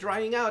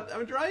drying out.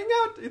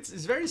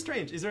 It's very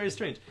strange. It's very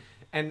strange.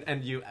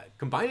 and you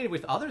combine it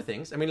with other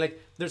things. I mean, like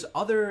there's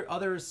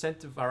other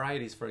scent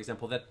varieties, for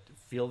example, that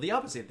feel the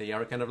opposite. They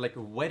are kind of like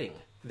wetting.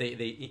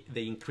 They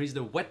increase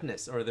the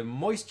wetness or the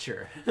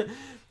moisture,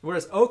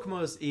 whereas oak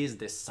moss is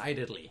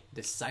decidedly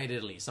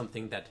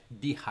something that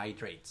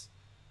dehydrates.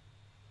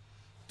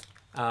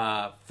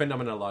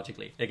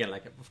 Phenomenologically, again,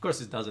 like of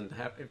course it doesn't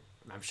have.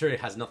 I'm sure it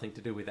has nothing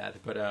to do with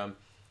that, but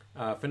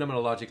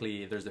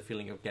phenomenologically, there's the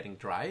feeling of getting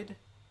dried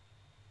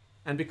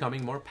and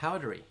becoming more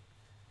powdery.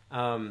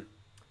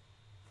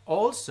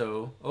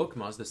 Also, oak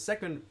moss, the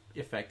second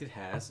effect it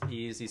has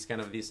is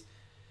kind of this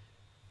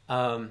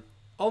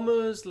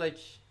almost like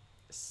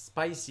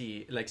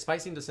spicy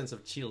in the sense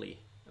of chili.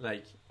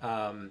 Like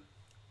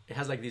it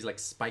has like these like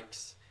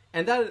spikes,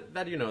 and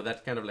that you know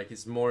that kind of like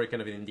is more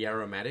kind of in the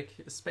aromatic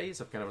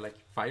space of kind of like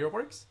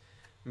fireworks.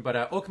 But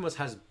oak moss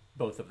has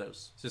both of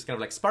those, so it's kind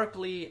of like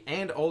sparkly,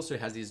 and also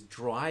it has this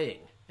drying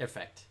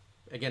effect.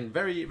 Again,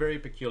 very very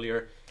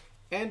peculiar.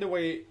 And the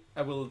way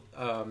I will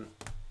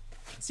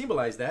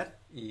symbolize that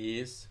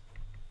is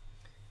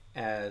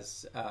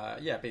as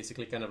yeah,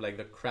 basically kind of like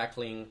the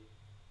crackling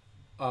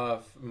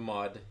of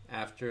mud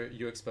after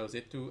you expose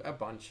it to a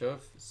bunch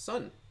of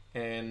sun,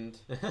 and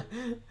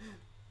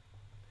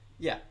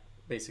yeah,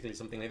 basically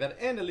something like that,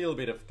 and a little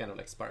bit of kind of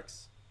like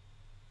sparks.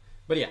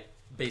 But yeah,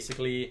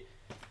 basically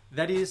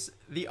that is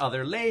the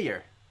other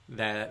layer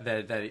that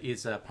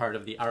is a part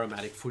of the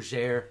aromatic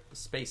fougère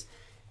space.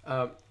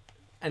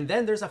 And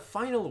then there's a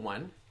final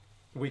one,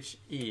 which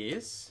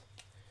is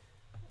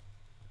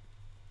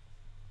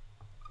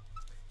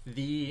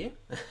the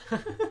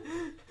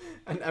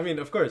and I mean,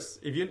 of course,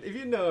 if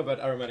you know about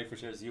aromatic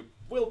fougères, you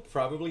will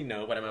probably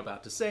know what I'm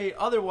about to say.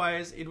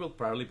 Otherwise, it will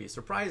probably be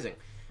surprising.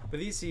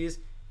 But this is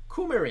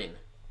coumarin.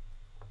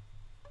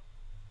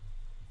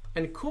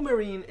 And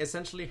coumarin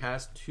essentially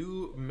has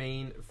two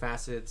main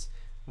facets.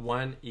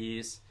 One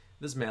is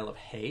the smell of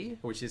hay,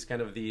 which is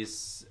kind of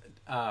this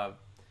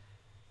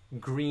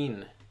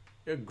green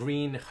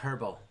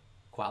herbal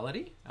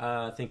quality.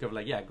 Think of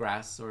like, yeah,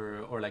 grass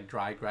or like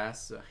dry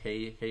grass,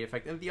 hay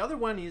effect. And the other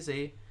one is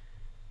a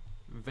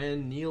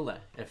vanilla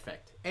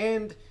effect.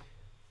 And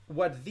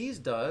what these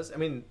does, I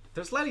mean,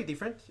 they're slightly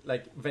different.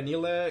 Like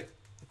vanilla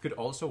could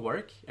also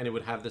work and it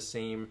would have the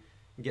same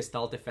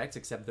gestalt effects,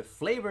 except the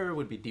flavor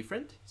would be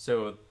different.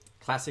 So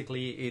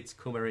classically it's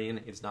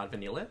coumarin, it's not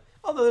vanilla.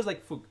 Although there's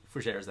like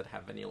fougères that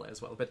have vanilla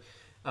as well. But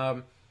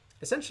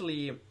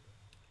essentially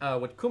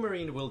what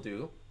coumarin will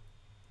do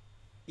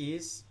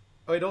is,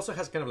 oh, it also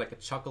has kind of like a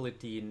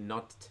chocolatey,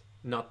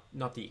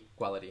 nutty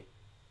quality.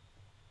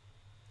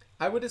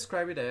 I would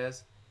describe it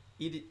as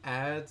it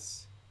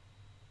adds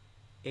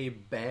a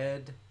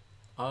bed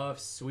of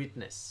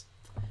sweetness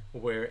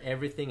where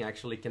everything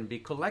actually can be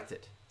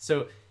collected.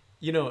 So,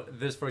 you know,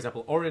 there's, for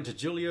example, orange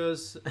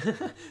Julius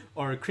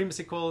or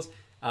creamsicles.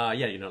 Yeah,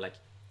 you know, like,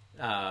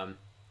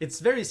 it's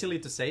very silly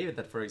to say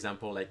that, for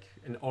example, like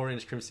an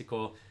orange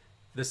creamsicle,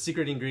 the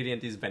secret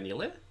ingredient is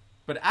vanilla.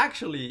 But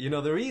actually, you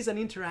know, there is an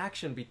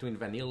interaction between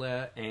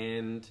vanilla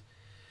and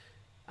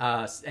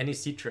any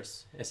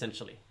citrus,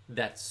 essentially,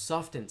 that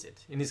softens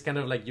it. And it's kind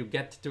of like you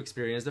get to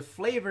experience the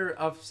flavor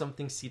of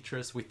something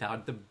citrus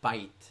without the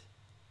bite.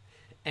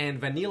 And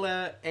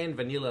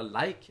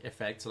vanilla-like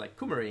effects, like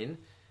coumarin,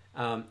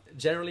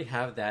 generally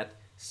have that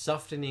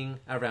softening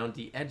around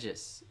the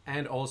edges.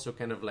 And also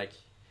kind of like,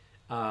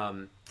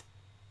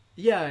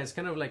 yeah, it's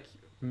kind of like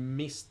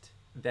mist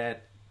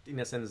that, in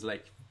a sense,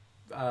 like,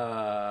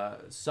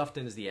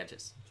 softens the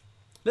edges.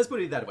 Let's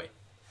put it that way.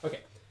 Okay,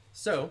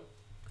 so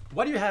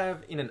what you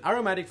have in an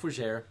aromatic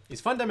fougère is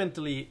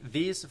fundamentally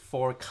these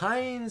four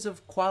kinds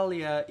of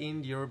qualia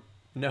in your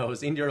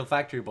nose, in your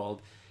olfactory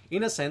bulb,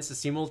 in a sense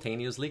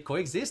simultaneously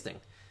coexisting.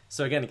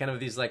 So again, kind of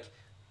these like,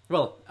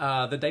 well,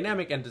 the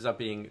dynamic ends up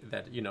being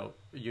that, you know,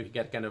 you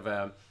get kind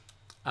of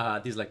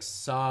these like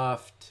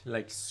soft,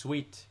 like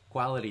sweet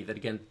quality that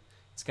again,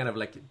 it's kind of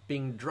like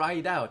being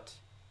dried out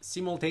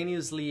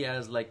simultaneously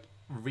as like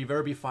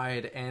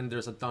reverbified, and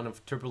there's a ton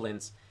of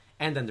turbulence,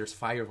 and then there's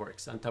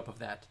fireworks on top of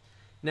that.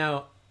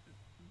 Now,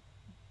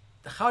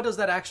 how does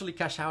that actually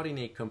cash out in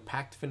a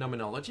compact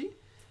phenomenology?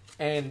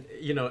 And,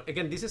 you know,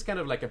 again, this is kind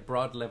of like a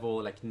broad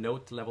level, like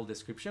note level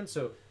description.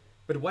 So,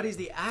 but what is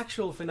the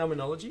actual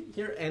phenomenology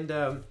here? And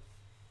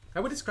I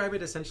would describe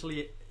it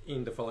essentially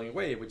in the following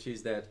way, which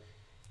is that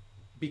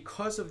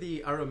because of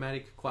the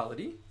aromatic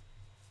quality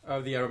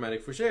of the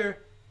aromatic fougère,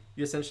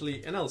 you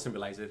essentially, and I'll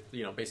symbolize it,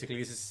 you know, basically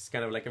this is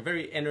kind of like a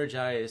very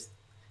energized,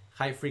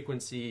 high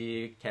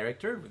frequency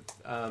character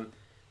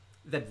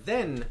that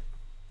then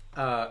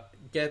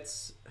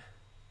gets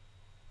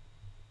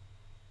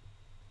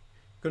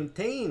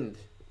contained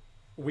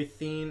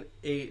within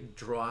a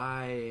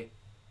dry,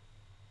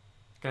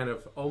 kind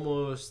of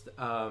almost,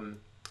 yeah,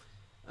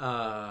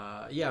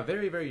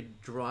 very, very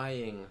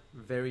drying,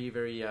 very,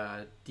 very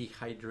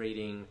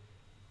dehydrating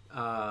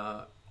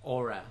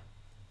aura.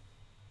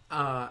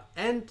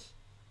 And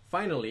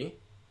finally,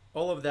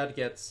 all of that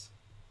gets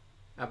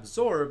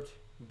absorbed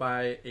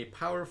by a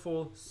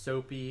powerful,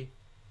 soapy,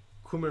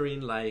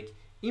 coumarin-like,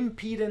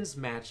 impedance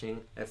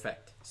matching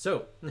effect.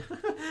 So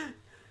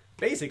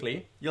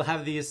basically, you'll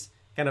have these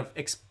kind of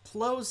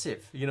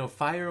explosive,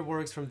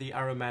 fireworks from the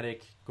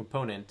aromatic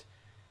component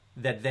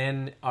that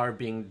then are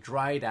being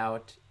dried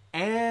out,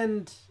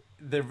 and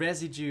the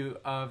residue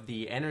of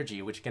the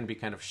energy, which can be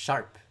kind of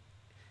sharp,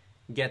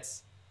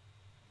 gets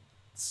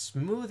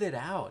smoothed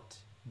out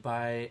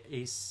by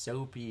a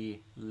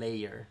soapy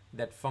layer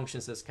that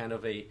functions as kind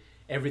of a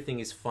everything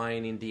is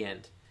fine in the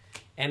end,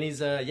 and is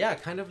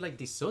kind of like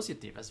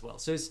dissociative as well.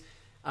 So it's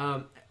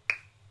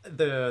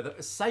the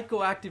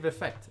psychoactive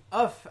effect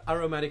of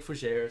aromatic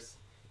fougères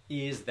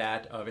is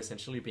that of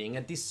essentially being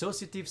a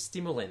dissociative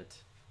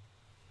stimulant,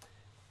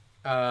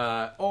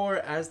 or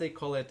as they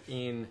call it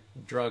in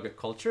drug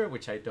culture,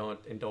 which I don't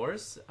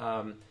endorse,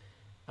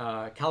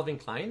 Calvin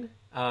Klein.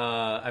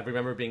 I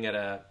remember being at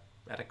a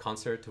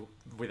concert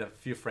with a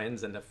few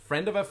friends, and a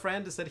friend of a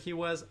friend said he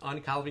was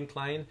on Calvin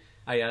Klein.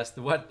 I asked,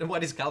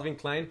 what is Calvin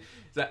Klein?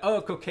 He's like,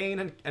 oh, cocaine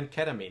and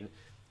ketamine,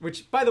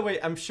 which, by the way,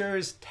 I'm sure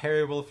is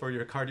terrible for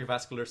your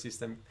cardiovascular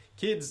system.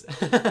 Kids,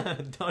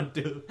 don't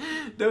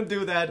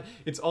do that.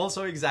 It's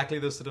also exactly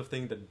the sort of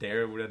thing that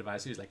Dare would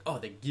advise you. It's like, oh,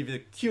 they give you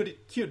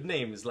cute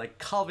names like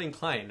Calvin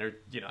Klein, or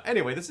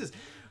Anyway, this is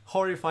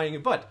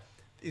horrifying, but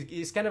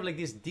it's kind of like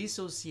this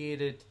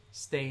dissociated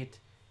state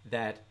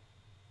that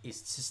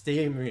is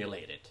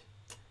stimulated.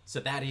 So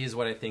that is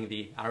what I think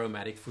the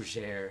aromatic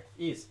fougère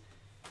is.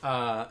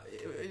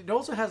 It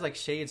also has like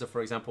shades of,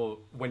 for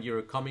example, when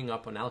you're coming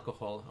up on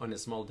alcohol on a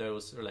small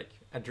dose, or like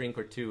a drink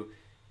or two,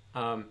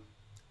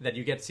 that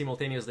you get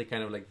simultaneously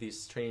kind of like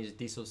this strange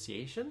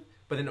dissociation,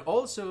 but then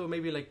also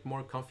maybe like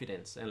more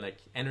confidence and like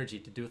energy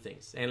to do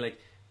things. And like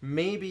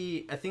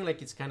maybe I think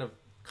like it's kind of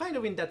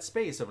in that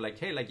space of like,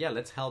 hey, like, yeah,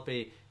 let's help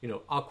a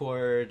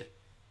awkward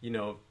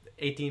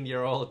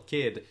 18-year-old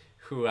kid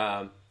who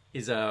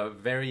is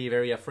very,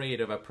 very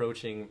afraid of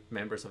approaching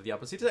members of the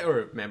opposite sex,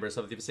 or members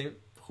of the same,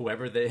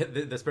 whoever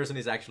this person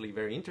is actually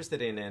very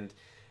interested in, and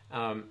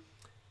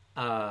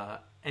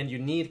you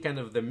need kind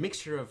of the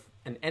mixture of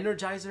an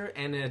energizer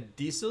and a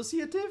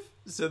dissociative,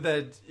 so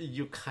that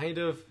you kind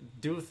of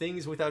do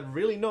things without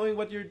really knowing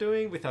what you're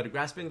doing, without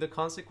grasping the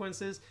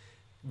consequences,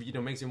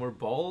 makes you more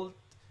bold.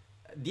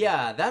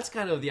 Yeah, that's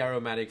kind of the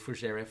aromatic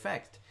fougère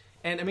effect.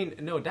 And I mean,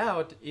 no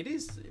doubt, it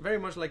is very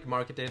much like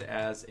marketed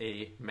as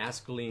a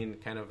masculine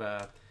kind of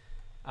a,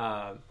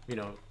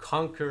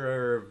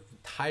 conqueror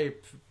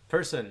type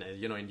person,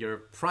 in your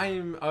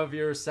prime of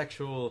your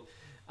sexual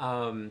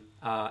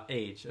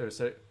age, or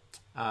so,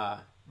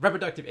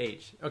 reproductive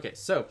age. Okay,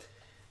 so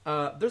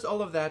there's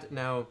all of that.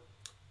 Now,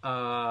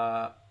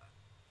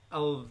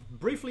 I'll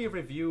briefly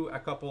review a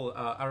couple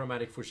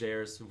aromatic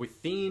fougères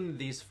within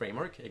this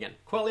framework. Again,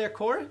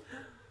 Qualiacore.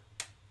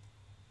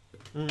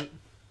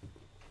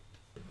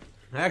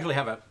 I actually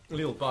have a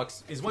little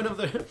box. It's one of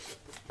the,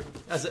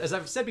 as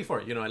I've said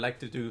before, I like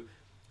to do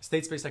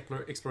state space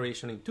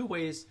exploration in two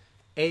ways.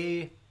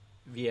 A,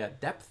 via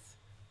depth,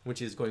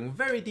 which is going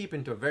very deep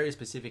into a very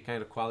specific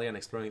kind of qualia and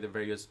exploring the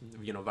various,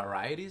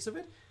 varieties of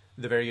it,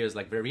 the various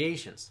like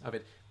variations of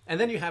it. And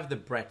then you have the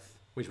breadth,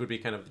 which would be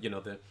kind of,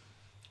 the,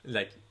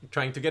 like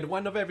trying to get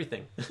one of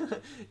everything.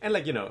 And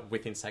like,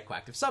 within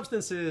psychoactive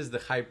substances, the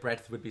high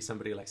breadth would be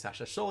somebody like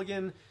Sasha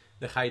Shulgin.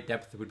 The high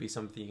depth would be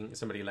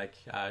somebody like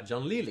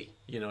John Lilly,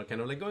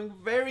 kind of like going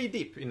very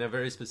deep in a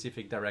very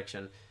specific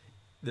direction.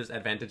 There's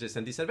advantages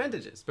and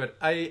disadvantages, but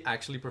I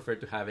actually prefer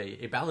to have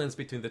a balance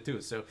between the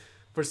two. So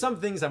for some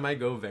things I might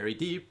go very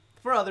deep,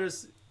 for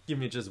others, give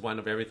me just one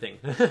of everything,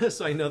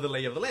 so I know the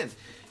lay of the land.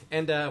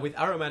 And with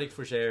aromatic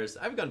fougères,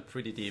 I've gone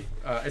pretty deep.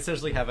 I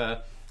essentially have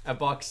a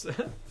box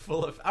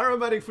full of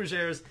aromatic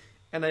fougères,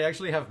 and I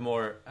actually have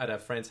more at a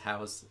friend's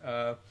house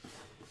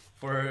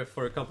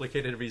for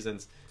complicated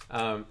reasons.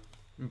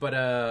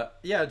 But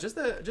yeah, just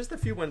a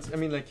few ones. I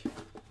mean, like,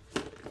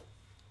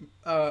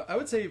 I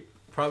would say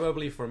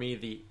probably for me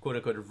the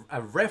quote-unquote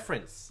a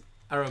reference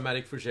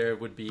aromatic fougère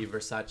would be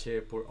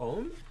Versace Pour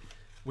Homme,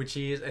 which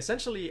is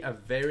essentially a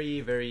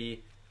very,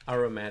 very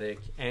aromatic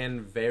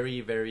and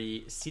very,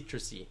 very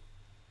citrusy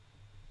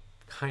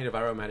kind of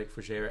aromatic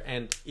fougère,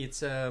 and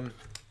it's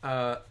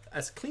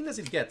as clean as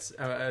it gets.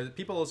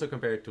 People also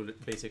compare it to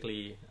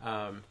basically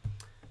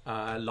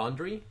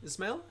laundry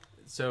smell.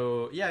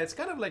 So yeah, it's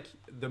kind of like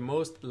the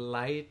most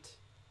light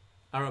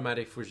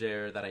aromatic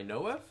fougère that I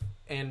know of,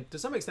 and to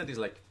some extent is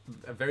like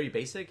a very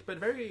basic but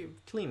very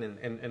clean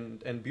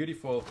and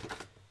beautiful,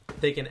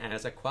 taken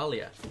as a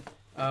qualia.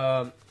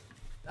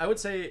 I would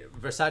say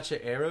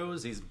Versace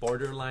Eros is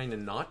borderline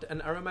and not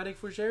an aromatic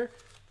fougère.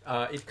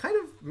 It kind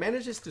of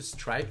manages to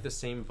strike the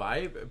same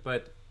vibe,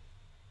 but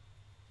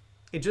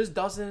it just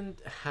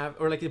doesn't have,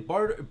 or like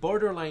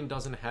borderline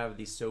doesn't have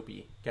the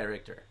soapy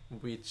character,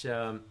 which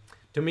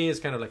to me is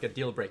kind of like a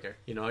deal breaker.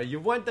 You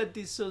want that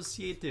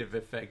dissociative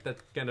effect, that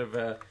kind of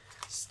a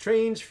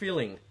strange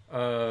feeling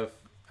of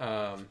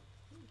kind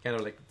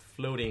of like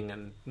floating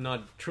and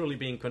not truly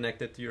being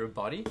connected to your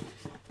body.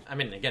 I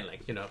mean, again,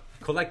 like,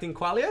 collecting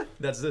qualia,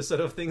 that's the sort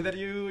of thing that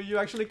you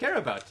actually care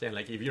about. And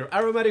like, if your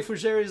aromatic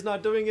fougère is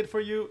not doing it for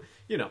you,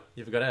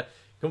 you've got to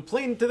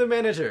complain to the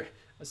manager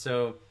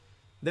So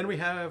then we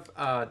have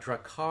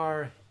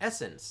Drakkar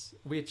Essence,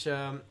 which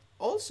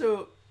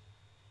also...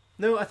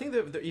 No, I think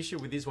the issue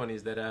with this one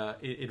is that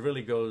it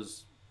really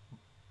goes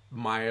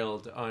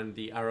mild on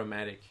the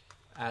aromatic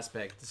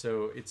aspect.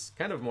 So it's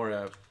kind of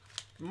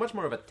much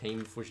more of a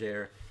tame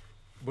fougère.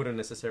 Wouldn't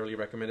necessarily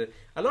recommend it.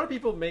 A lot of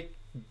people make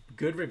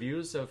good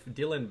reviews of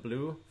Dylan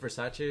Blue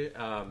Versace.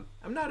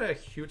 I'm not a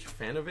huge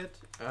fan of it,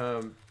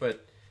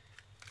 but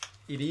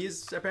it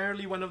is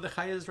apparently one of the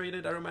highest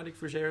rated aromatic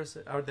fougères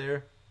out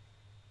there.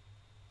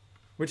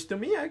 Which to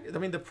me, I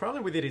mean, the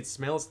problem with it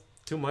smells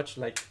too much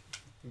like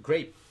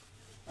grape.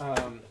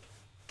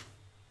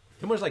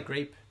 Too much like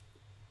grape.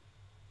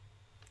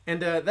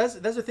 And that's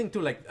the thing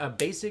too, like a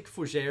basic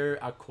fougère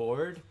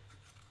accord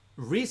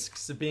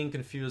risks being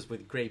confused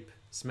with grape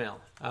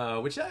smell,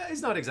 which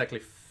is not exactly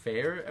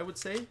fair, I would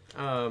say.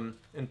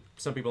 And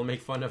some people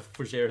make fun of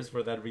fougères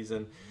for that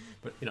reason.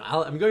 But, you know,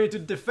 I'm going to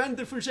defend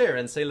the fougère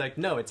and say, like,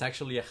 no, it's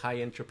actually a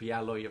high entropy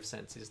alloy of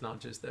scents. It's not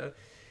just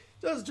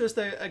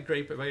a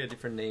grape by a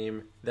different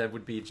name. That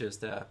would be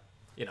just,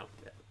 you know,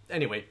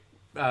 anyway,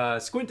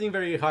 squinting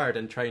very hard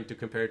and trying to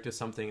compare it to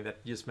something that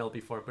you smelled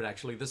before, but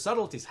actually the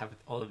subtleties have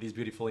all of these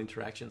beautiful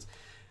interactions.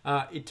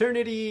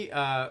 Eternity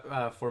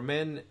for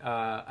men,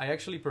 I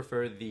actually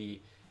prefer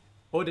the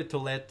Eau de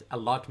Toilette a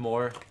lot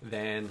more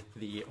than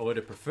the Eau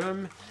de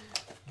Perfume,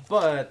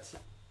 but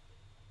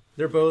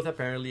they're both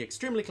apparently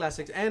extremely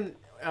classics. And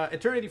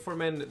Eternity for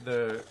Men,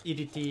 the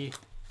EDT,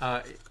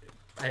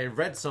 I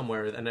read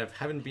somewhere, and I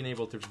haven't been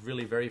able to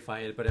really verify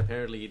it, but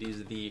apparently it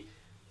is the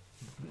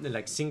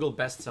like single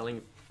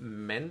best-selling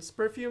men's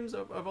perfumes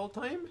of all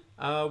time,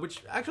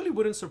 which actually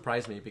wouldn't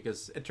surprise me,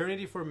 because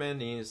Eternity for Men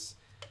is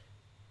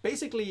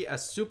basically a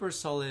super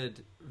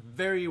solid,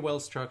 very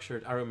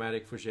well-structured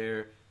aromatic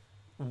fougère,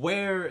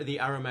 where the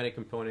aromatic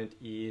component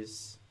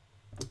is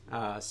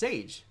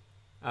sage.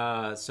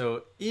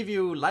 So if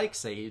you like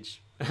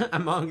sage,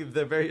 among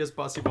the various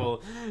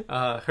possible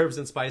herbs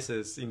and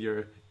spices in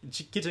your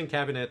kitchen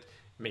cabinet,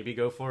 maybe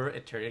go for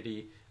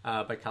Eternity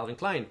by Calvin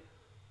Klein.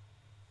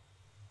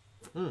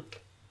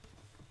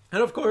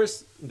 And of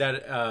course,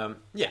 that,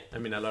 yeah, I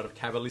mean, a lot of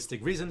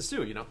Kabbalistic reasons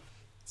too, you know.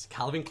 It's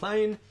Calvin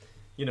Klein,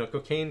 you know,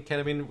 cocaine,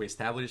 ketamine. We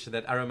established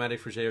that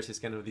aromatic fougères is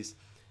kind of this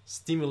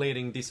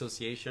stimulating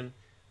dissociation.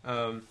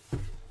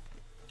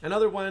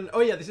 Another one,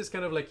 oh yeah, this is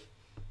kind of like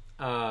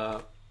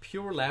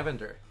pure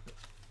lavender.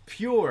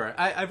 Pure.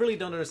 I really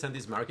don't understand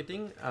this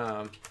marketing.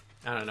 I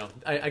don't know.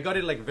 I got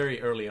it like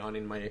very early on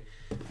in my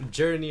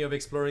journey of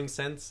exploring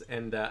scents,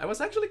 and I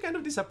was actually kind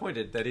of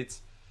disappointed that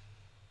it's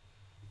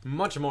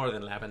much more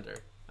than lavender.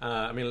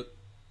 I mean,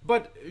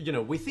 but, you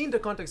know, within the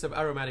context of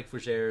aromatic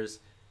fougères,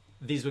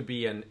 these would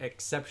be an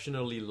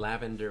exceptionally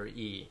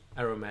lavender-y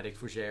aromatic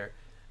fougère.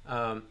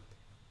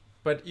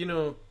 But, you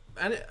know,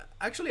 and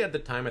actually at the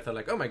time I thought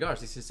like, oh my gosh,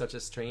 this is such a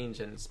strange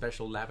and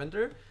special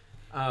lavender.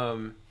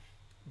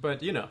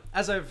 But, you know,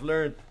 as I've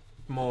learned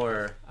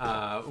more,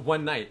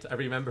 one night I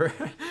remember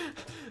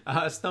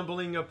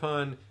stumbling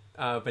upon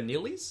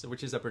vanillis,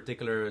 which is a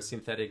particular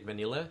synthetic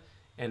vanilla,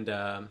 and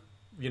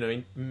you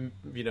know,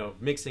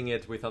 mixing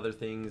it with other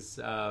things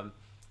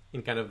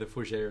in kind of the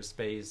fougère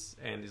space,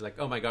 and it's like,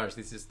 oh my gosh,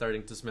 this is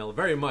starting to smell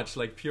very much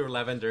like pure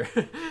lavender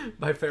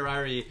by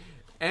Ferrari.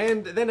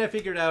 And then I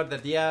figured out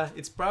that, yeah,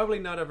 it's probably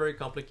not a very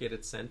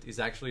complicated scent. It's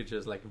actually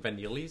just like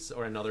vanillis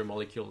or another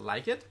molecule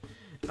like it,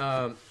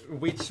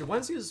 which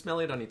once you smell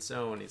it on its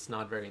own, it's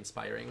not very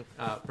inspiring,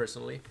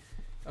 personally.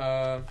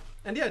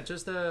 And yeah,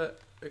 just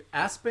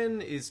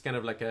Aspen is kind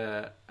of like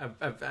a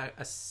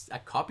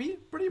copy,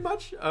 pretty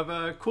much,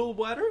 of Cool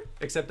Water,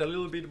 except a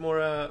little bit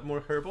more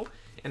herbal.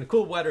 And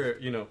Cool Water,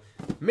 you know,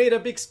 made a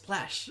big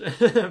splash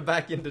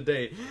back in the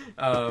day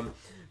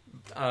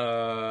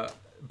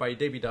by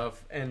David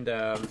Duff. And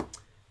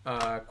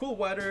Cool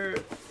Water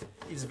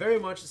is very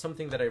much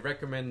something that I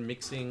recommend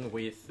mixing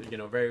with, you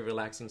know, very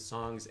relaxing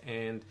songs,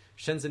 and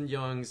Shenzhen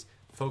Young's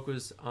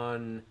focus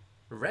on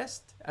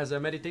rest as a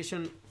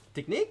meditation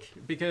technique,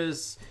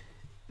 because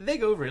they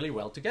go really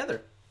well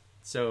together.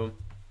 So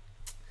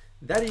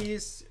that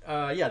is,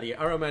 yeah, the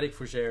aromatic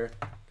fougère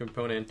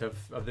component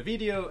of the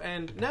video.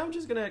 And now I'm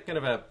just gonna kind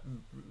of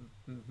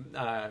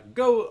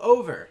go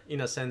over,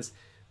 in a sense,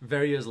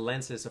 various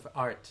lenses of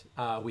art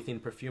within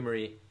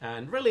perfumery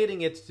and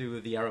relating it to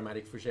the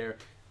aromatic fougère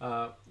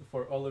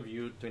for all of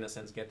you to, in a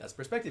sense, get that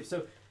perspective.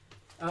 So,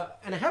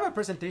 and I have a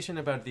presentation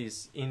about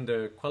this in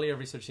the Qualia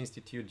Research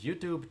Institute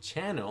YouTube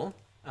channel,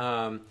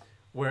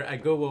 where I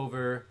go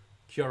over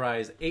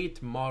Curai's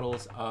 8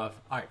 models of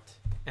art.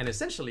 And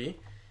essentially,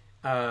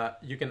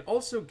 you can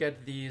also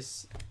get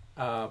these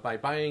by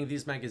buying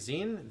this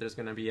magazine. There's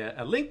going to be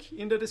a link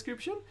in the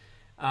description.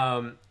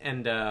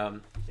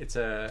 It's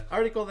an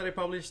article that I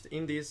published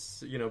in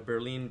this, you know,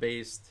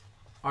 Berlin-based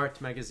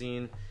art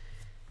magazine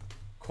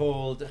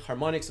called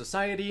Harmonic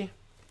Society.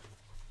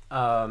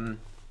 Harmonic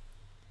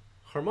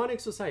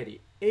Society,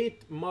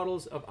 8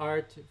 models of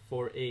art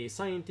for a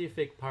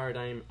scientific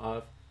paradigm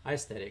of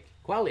aesthetic,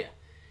 qualia.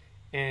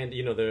 And,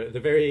 you know, the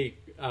very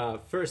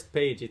first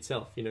page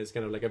itself, you know, it's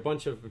kind of like a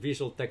bunch of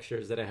visual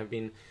textures that I have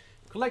been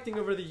collecting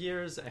over the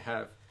years. I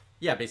have,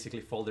 yeah,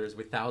 basically folders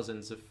with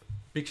thousands of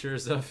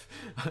pictures of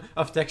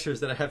of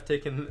textures that I have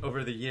taken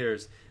over the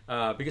years,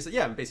 because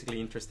yeah, I'm basically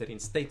interested in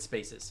state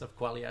spaces of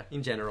qualia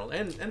in general,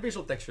 and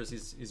visual textures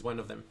is one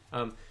of them.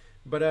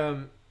 But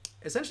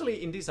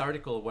essentially in this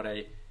article, what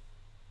I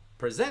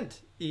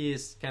present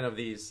is kind of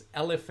this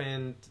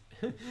elephant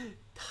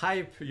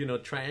type, you know,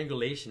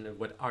 triangulation of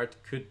what art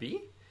could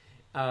be,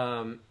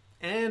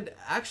 and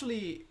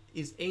actually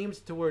is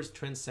aimed towards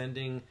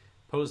transcending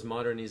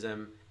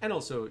postmodernism, and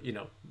also, you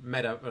know,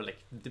 meta, or like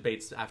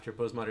debates after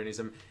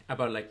postmodernism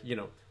about, like, you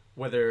know,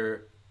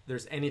 whether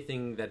there's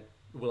anything that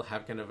will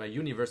have kind of a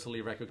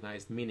universally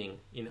recognized meaning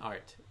in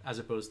art, as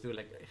opposed to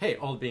like, hey,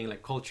 all being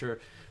like culture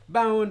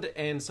bound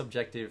and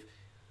subjective.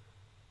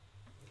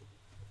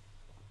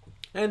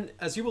 And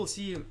as you will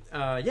see,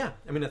 yeah,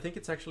 I mean, I think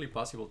it's actually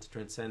possible to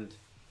transcend,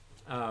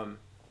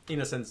 in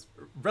a sense,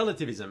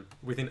 relativism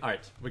within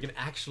art. We can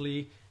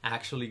actually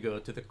go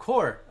to the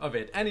core of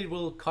it, and it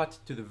will cut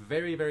to the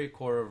very, very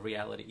core of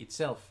reality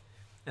itself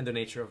and the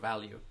nature of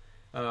value.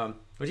 But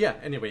yeah,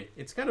 anyway,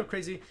 it's kind of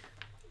crazy.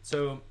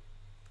 So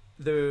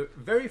the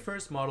very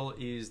first model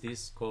is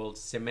this called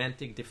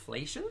semantic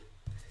deflation.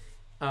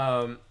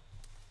 And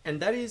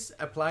that is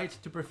applied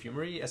to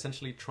perfumery,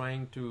 essentially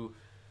trying to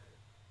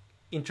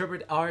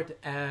interpret art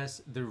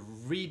as the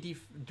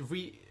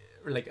redefining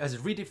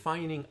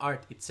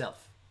art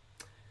itself.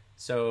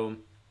 So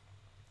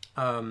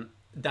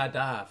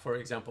Dada, for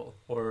example,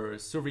 or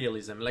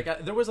surrealism, like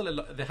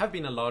there have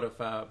been a lot of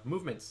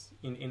movements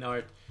in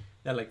art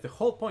that, like, the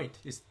whole point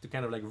is to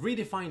kind of like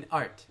redefine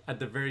art at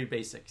the very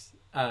basics,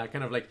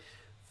 kind of like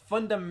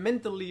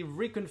fundamentally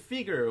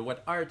reconfigure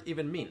what art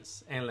even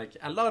means. And like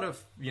a lot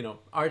of, you know,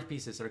 art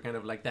pieces are kind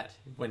of like that.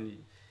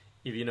 When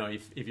if you know,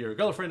 if your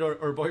girlfriend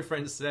or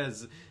boyfriend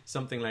says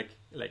something like,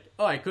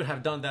 oh, I could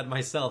have done that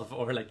myself,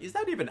 or like, is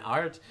that even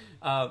art,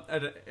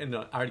 in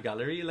an art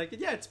gallery? Like,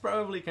 yeah, it's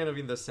probably kind of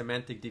in the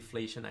semantic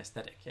deflation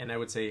aesthetic. And I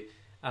would say,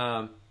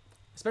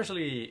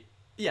 especially,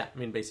 yeah, I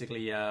mean,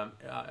 basically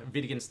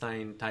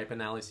Wittgenstein type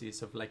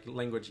analysis of like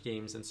language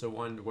games and so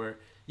on, where,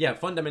 yeah,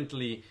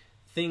 fundamentally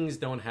things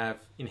don't have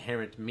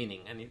inherent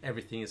meaning and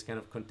everything is kind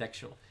of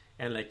contextual.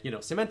 And like, you know,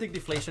 semantic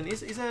deflation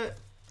is a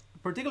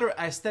particular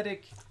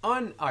aesthetic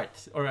on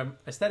art, or an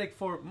aesthetic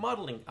for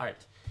modeling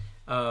art.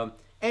 And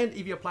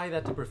if you apply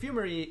that to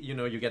perfumery, you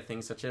know, you get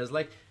things such as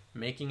like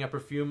making a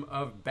perfume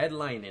of bed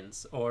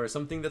linens, or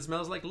something that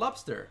smells like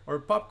lobster or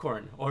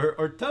popcorn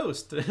or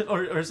toast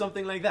or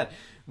something like that,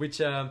 which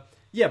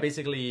yeah,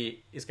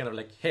 basically is kind of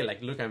like, hey,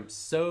 like, look, I'm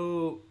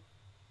so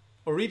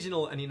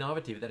original and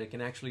innovative that I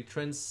can actually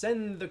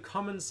transcend the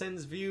common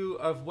sense view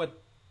of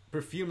what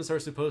perfumes are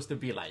supposed to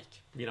be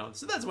like, you know.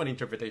 So that's one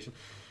interpretation.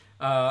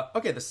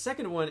 Okay, the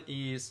second one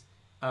is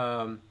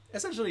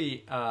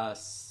essentially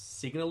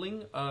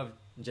signaling of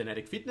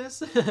genetic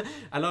fitness.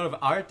 A lot of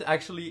art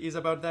actually is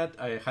about that.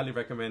 I highly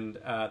recommend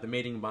The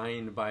Mating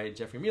Mind by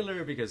Jeffrey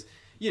Miller, because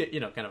you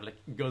know, kind of like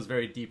goes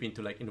very deep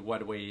into like in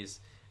what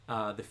ways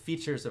the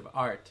features of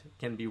art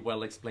can be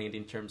well explained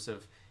in terms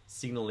of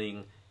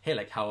signaling, hey,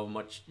 like how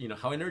much, you know,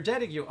 how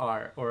energetic you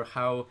are, or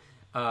how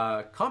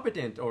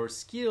competent or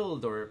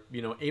skilled, or,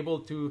 you know, able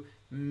to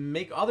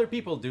make other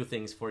people do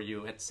things for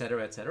you,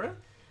 etc., etc.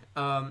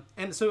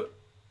 And so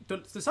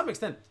to some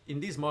extent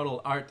in this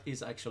model, art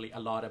is actually a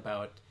lot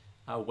about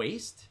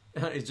waste.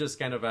 It's just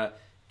kind of a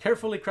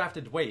carefully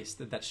crafted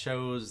waste that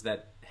shows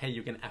that, hey,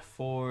 you can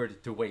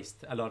afford to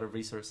waste a lot of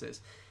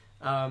resources.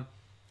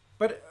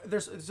 But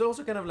there's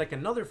also kind of like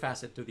another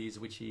facet to these,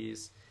 which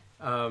is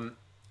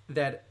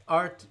that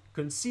art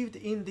conceived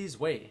in this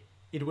way,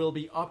 it will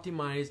be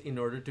optimized in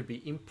order to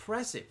be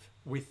impressive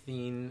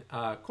within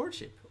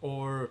courtship,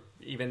 or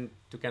even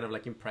to kind of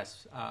like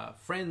impress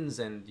friends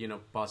and, you know,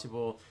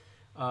 possible,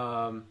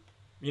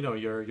 you know,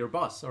 your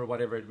boss or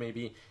whatever it may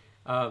be.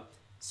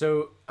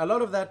 So a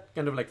lot of that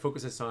kind of like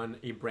focuses on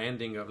a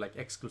branding of like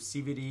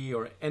exclusivity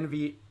or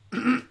envy,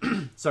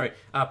 sorry,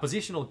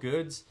 positional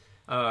goods,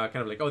 kind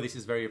of like, oh, this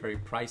is very, very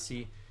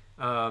pricey.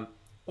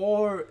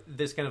 Or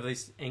this kind of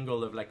this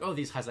angle of like, oh,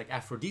 this has like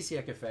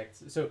aphrodisiac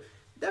effects. So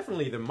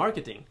definitely the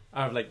marketing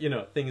of like, you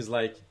know, things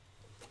like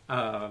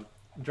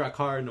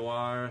Drakkar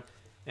Noir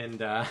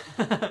and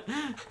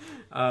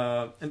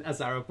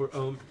Azara pour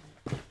Homme.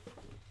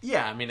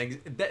 Yeah, I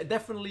mean,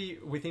 definitely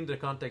within the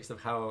context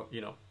of how,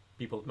 you know,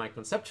 people might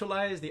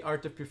conceptualize the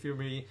art of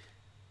perfumery.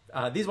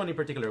 This one in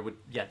particular would,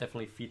 yeah,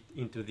 definitely fit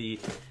into the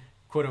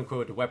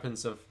quote-unquote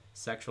weapons of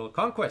sexual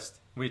conquest,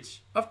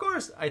 which, of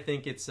course, I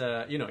think it's,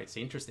 you know, it's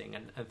interesting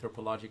and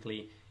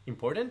anthropologically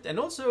important, and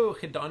also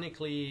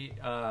hedonically,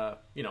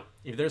 you know,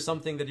 if there's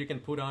something that you can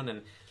put on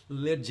and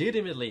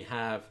legitimately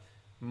have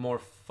more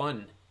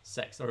fun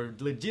sex, or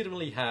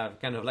legitimately have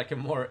kind of like a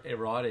more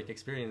erotic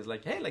experience,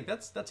 like, hey, like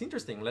that's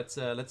interesting. Let's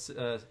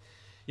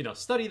you know,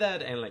 study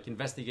that and like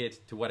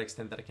investigate to what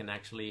extent that it can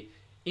actually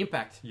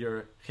impact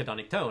your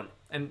hedonic tone.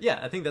 And yeah,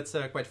 I think that's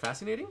quite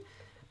fascinating.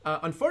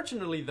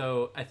 Unfortunately,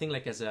 though, I think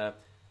like as a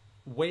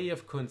way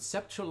of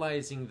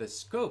conceptualizing the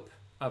scope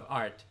of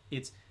art,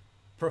 it's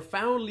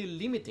profoundly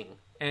limiting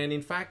and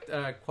in fact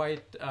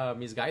quite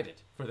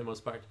misguided for the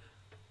most part.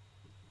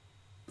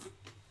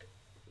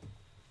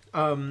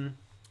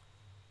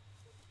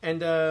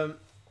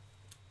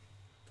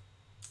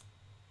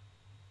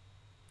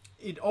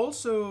 It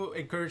also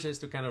encourages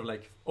to kind of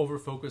like over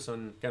focus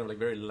on kind of like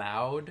very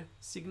loud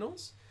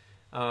signals.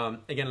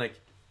 Again, like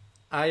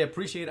I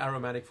appreciate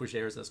aromatic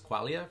fougères as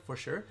qualia for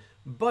sure,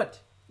 but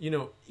you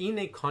know, in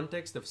a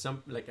context of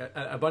some like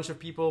a bunch of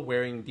people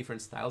wearing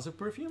different styles of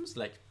perfumes,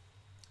 like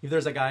if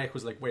there's a guy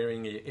who's like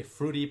wearing a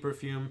fruity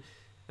perfume,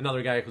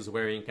 another guy who's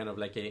wearing kind of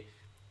like a,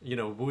 you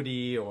know,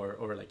 woody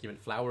or like even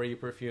flowery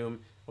perfume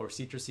or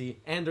citrusy,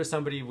 and there's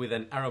somebody with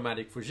an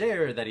aromatic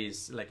fougère that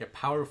is like a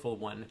powerful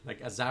one,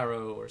 like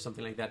Azaro or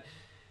something like that.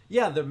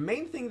 Yeah, the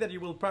main thing that you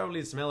will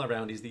probably smell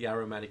around is the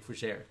aromatic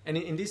fougère. And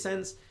in this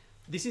sense,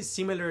 this is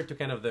similar to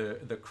kind of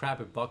the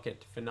crab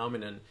bucket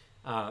phenomenon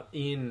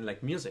in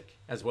like music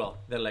as well.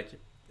 That like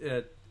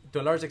to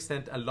a large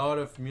extent, a lot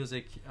of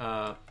music,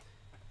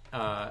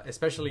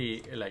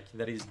 especially like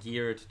that is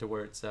geared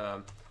towards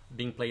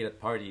being played at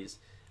parties,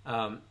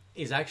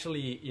 is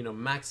actually, you know,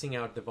 maxing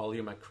out the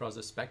volume across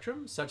the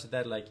spectrum, such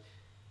that like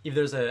if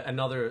there's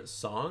another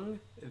song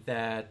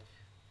that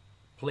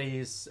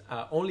plays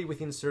only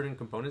within certain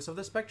components of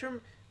the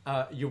spectrum,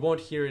 you won't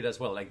hear it as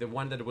well. Like the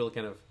one that will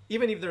kind of,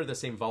 even if they're the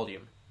same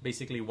volume,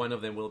 basically one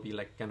of them will be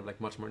like kind of like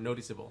much more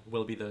noticeable,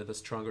 will be the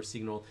stronger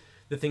signal,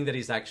 the thing that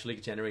is actually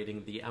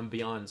generating the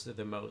ambiance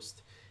the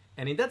most.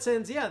 And in that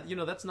sense, yeah, you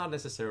know, that's not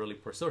necessarily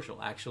prosocial.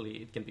 Actually,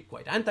 it can be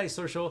quite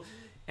antisocial.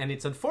 And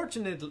it's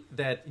unfortunate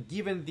that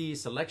given the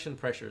selection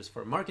pressures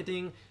for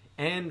marketing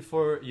and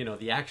for, you know,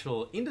 the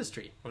actual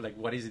industry, or like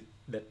what is it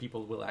that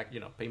people will,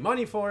 you know, pay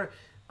money for,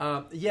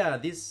 yeah,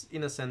 this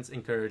in a sense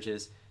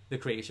encourages the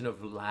creation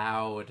of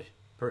loud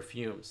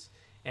perfumes.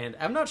 And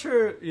I'm not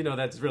sure, you know,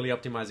 that's really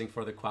optimizing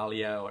for the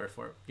qualia or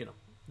for, you know,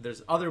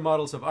 there's other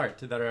models of art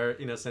that are,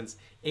 in a sense,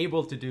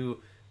 able to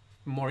do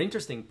more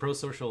interesting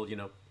pro-social, you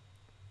know,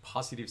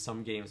 positive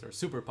sum games or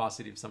super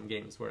positive sum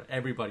games where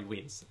everybody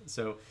wins.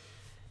 So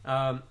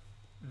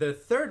the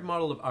third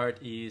model of art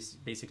is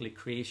basically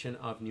creation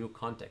of new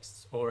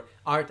contexts, or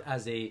art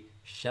as a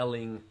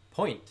Schelling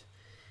point.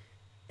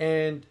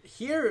 And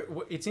here,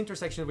 its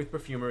intersection with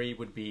perfumery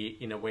would be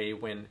in a way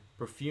when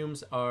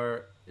perfumes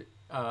are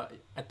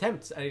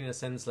attempts at, in a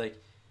sense,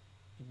 like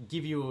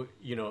give you,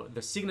 you know,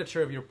 the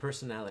signature of your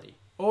personality.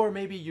 Or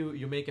maybe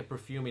you make a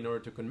perfume in order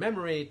to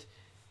commemorate,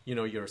 you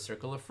know, your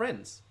circle of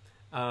friends.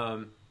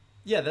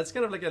 Yeah, that's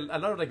kind of like a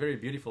lot of like very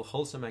beautiful,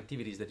 wholesome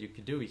activities that you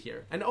could do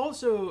here. And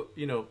also,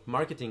 you know,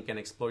 marketing can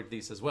exploit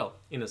these as well,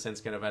 in a sense,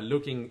 kind of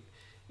looking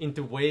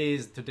into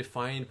ways to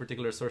define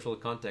particular social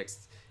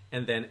contexts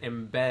and then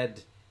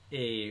embed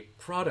a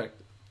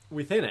product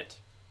within it,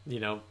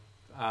 you know,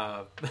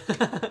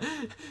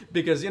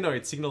 because, you know,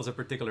 it signals a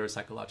particular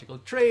psychological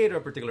trait or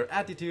a particular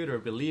attitude or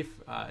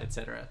belief,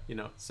 etc., you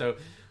know. So,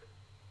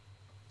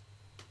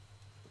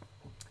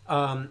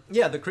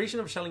 yeah, the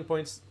creation of Schelling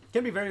points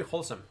can be very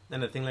wholesome,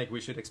 and I think like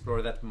we should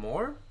explore that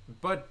more,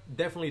 but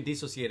definitely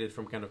dissociated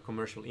from kind of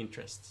commercial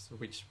interests,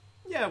 which,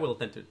 yeah, will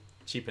tend to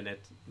cheapen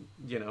it,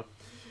 you know.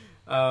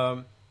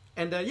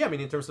 Yeah, I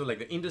mean, in terms of like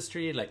the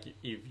industry, like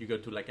if you go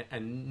to like a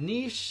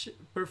niche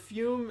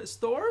perfume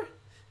store,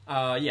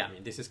 yeah, I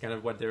mean, this is kind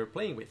of what they're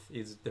playing with,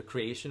 is the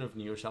creation of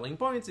new Schelling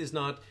points is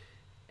not,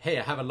 hey,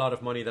 I have a lot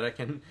of money that I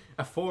can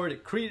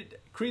afford Creed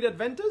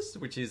Adventus,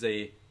 which is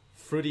a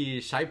fruity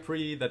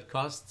Chypre that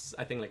costs,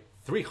 I think, like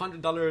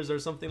 $300 or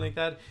something like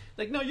that.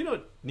 Like, no, you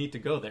don't need to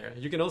go there.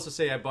 You can also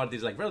say I bought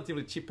this like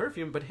relatively cheap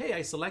perfume, but hey,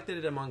 I selected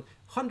it among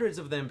hundreds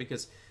of them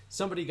because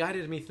somebody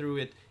guided me through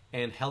it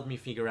and helped me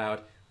figure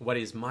out what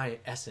is my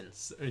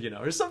essence, you know,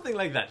 or something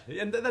like that.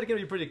 And that can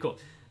be pretty cool.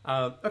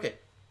 Okay.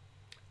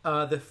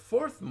 The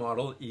fourth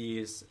model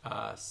is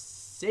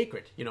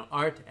sacred, you know,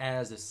 art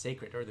as a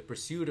sacred, or the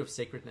pursuit of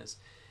sacredness.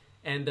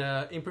 And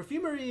in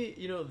perfumery,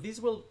 you know,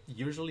 these will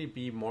usually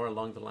be more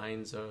along the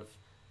lines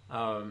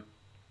of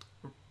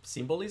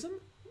symbolism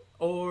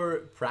or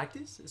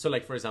practice. So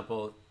like, for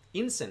example,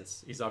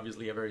 incense is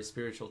obviously a very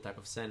spiritual type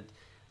of scent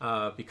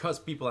because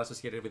people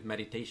associate it with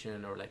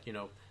meditation or like, you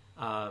know,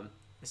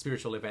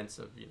 spiritual events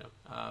of, you know,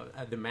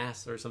 at the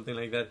mass or something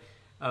like that.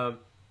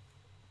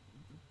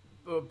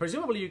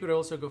 Presumably you could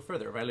also go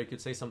further, right? Like you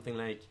could say something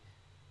like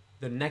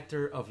the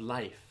nectar of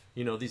life.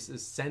 You know, this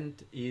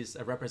scent is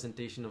a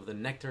representation of the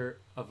nectar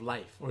of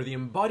life, or the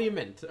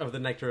embodiment of the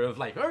nectar of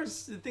life, or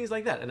things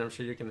like that. And I'm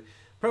sure you can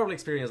probably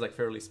experience like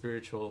fairly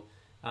spiritual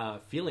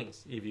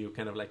feelings if you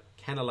kind of like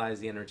canalize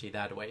the energy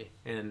that way.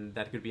 And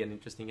that could be an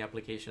interesting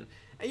application.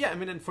 And yeah, I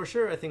mean, and for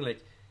sure, I think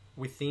like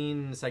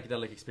within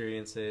psychedelic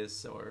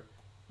experiences or,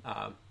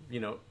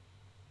 you know,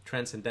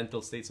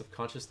 transcendental states of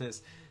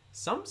consciousness,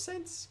 some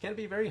scents can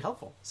be very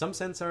helpful. Some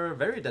scents are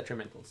very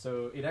detrimental.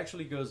 So it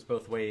actually goes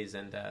both ways.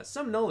 And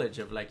some knowledge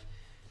of like,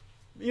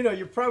 you know,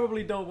 you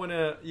probably don't want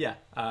to, yeah,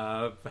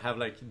 have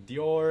like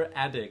Dior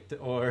Addict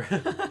or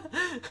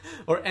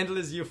or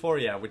Endless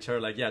Euphoria, which are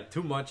like, yeah,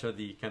 too much of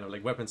the kind of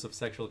like weapons of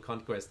sexual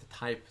conquest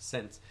type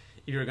scents.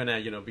 If you're gonna,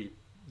 you know, be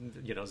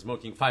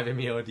smoking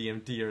 5-MeO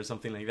DMT or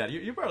something like that.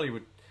 You probably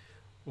would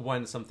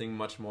want something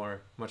much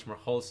more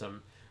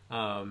wholesome,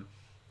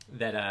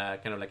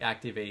 that kind of like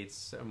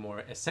activates a more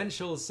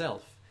essential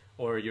self,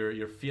 or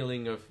your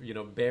feeling of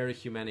bare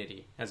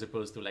humanity, as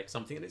opposed to like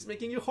something that is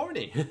making you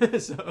horny.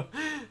 So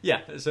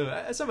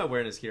some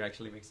awareness here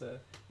actually makes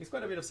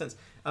quite a bit of sense.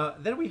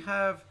 Then we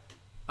have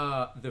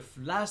the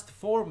last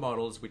 4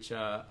 models, which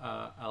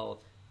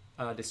I'll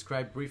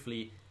describe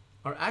briefly,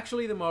 are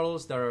actually the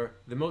models that are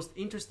the most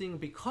interesting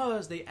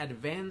because they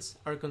advance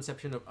our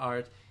conception of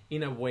art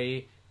in a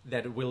way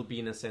that will be,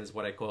 in a sense,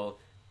 what I call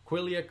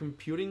qualia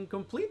computing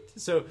complete.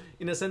 So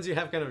in a sense, you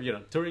have kind of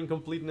Turing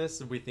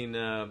completeness within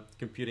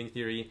computing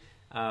theory.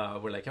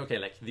 We're like, okay,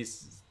 like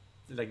this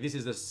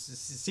is the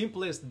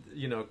simplest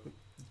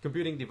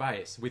computing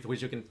device with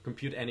which you can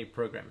compute any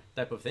program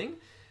type of thing.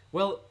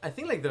 Well, I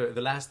think like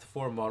the last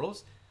 4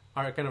 models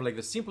are kind of like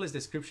the simplest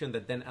description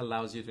that then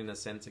allows you to, in a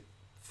sense,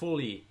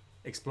 fully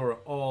explore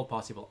all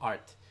possible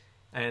art,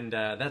 and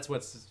that's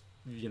what's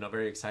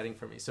very exciting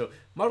for me. So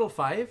model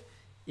 5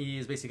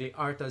 is basically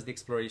art as the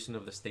exploration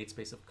of the state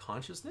space of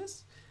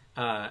consciousness,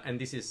 and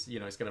this is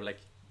it's kind of like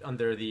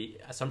under the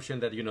assumption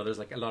that there's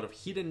like a lot of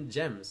hidden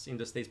gems in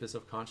the state space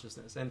of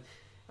consciousness, and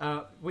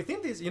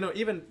within this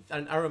even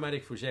an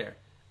aromatic fougère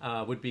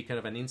would be kind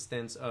of an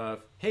instance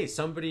of, hey,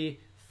 somebody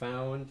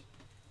found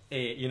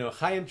a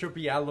high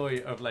entropy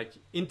alloy of like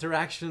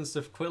interactions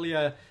of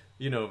qualia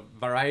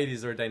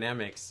varieties or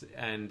dynamics,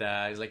 and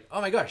it's like,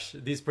 oh my gosh,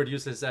 this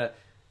produces a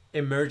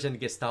emergent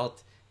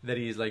gestalt that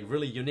is like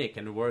really unique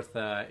and worth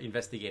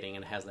investigating,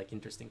 and has like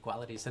interesting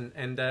qualities,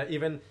 and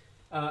even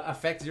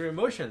affects your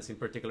emotions in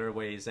particular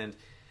ways, and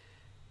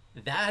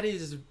that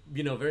is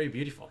very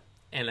beautiful.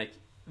 And like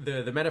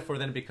the metaphor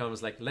then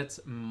becomes like,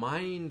 let's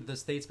mine the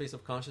state space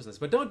of consciousness,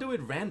 but don't do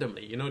it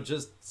randomly,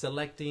 just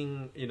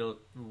selecting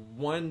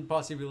one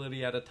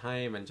possibility at a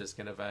time, and just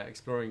kind of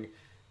exploring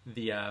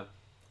the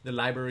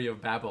library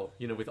of Babel,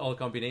 with all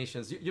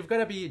combinations. You've got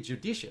to be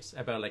judicious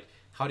about like,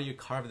 how do you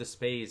carve the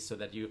space so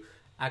that you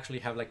actually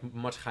have like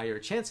much higher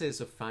chances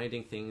of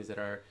finding things that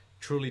are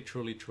truly,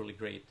 truly, truly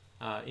great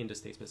in the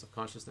state space of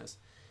consciousness.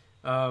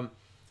 But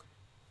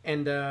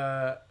the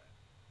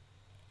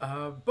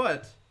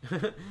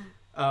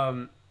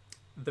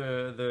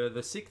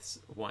 6th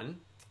one,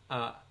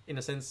 in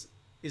a sense,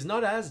 is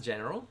not as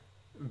general,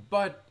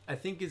 but I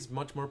think is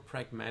much more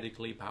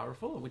pragmatically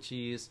powerful, which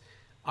is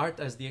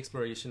art as the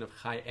exploration of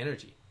high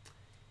energy.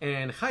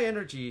 And high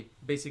energy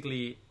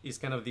basically is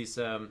kind of this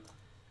a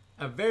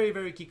very,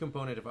 very key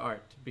component of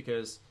art,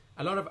 because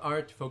a lot of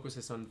art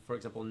focuses on, for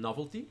example,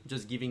 novelty,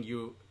 just giving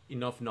you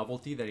enough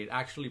novelty that it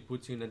actually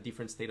puts you in a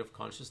different state of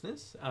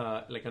consciousness,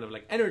 like kind of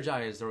like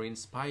energized or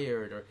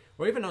inspired,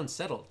 or even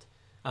unsettled.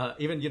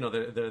 Even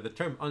the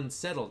term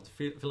unsettled,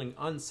 feeling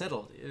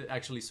unsettled, it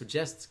actually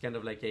suggests kind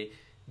of like a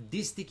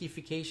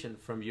destickification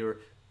from your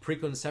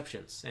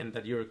preconceptions, and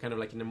that you're kind of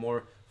like in a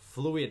more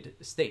fluid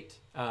state,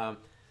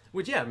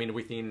 which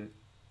within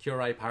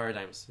Curie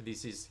paradigms,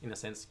 this is in a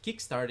sense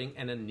kickstarting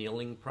an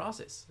annealing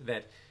process,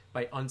 that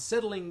by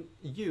unsettling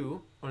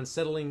your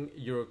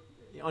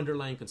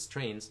underlying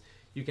constraints,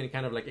 you can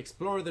kind of like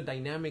explore the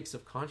dynamics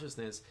of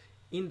consciousness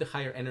in the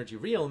higher energy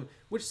realm,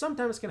 which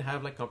sometimes can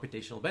have like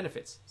computational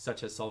benefits,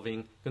 such as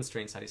solving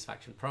constraint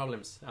satisfaction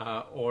problems,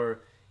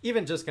 or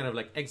even just kind of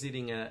like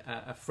exiting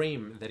a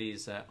frame that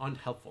is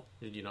unhelpful.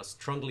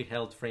 Strongly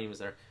held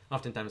frames are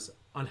oftentimes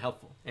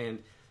unhelpful, and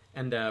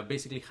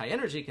basically high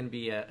energy can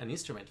be an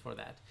instrument for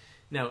that.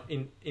 Now,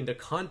 in the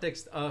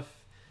context of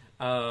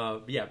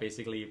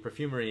basically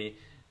perfumery,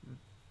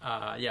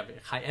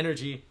 high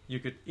energy, you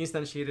could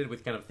instantiate it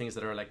with kind of things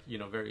that are like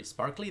very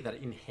sparkly, that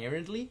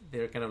inherently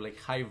they're kind of like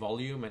high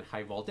volume and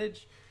high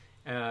voltage.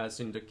 So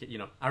in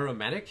the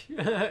aromatic,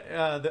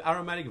 the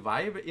aromatic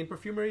vibe in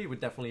perfumery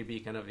would definitely be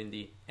kind of in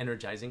the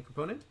energizing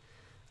component.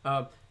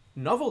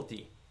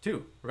 Novelty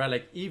too, right?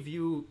 Like if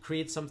you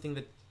create something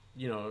that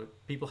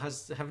people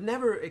have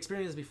never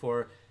experienced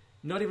before,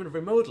 not even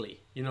remotely,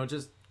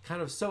 just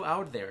kind of so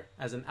out there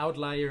as an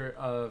outlier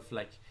of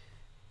like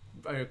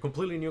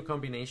completely new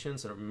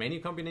combinations or many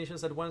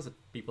combinations at once that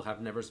people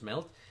have never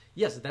smelled.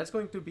 Yes, that's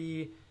going to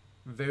be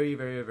very,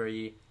 very,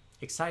 very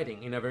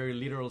exciting in a very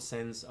literal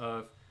sense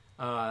of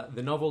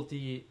the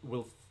novelty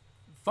will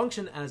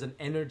function as an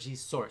energy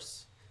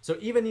source. So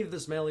even if the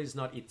smell is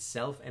not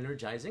itself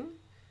energizing,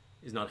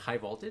 is not high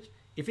voltage,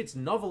 if it's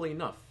novel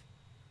enough,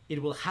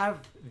 it will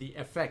have the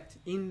effect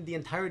in the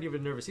entirety of the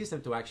nervous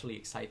system to actually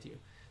excite you.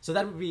 So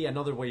that would be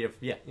another way of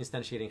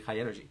instantiating high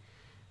energy.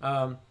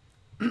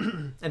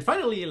 And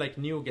finally, like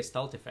new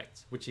gestalt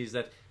effects, which is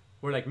that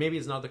where like maybe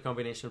it's not the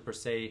combination per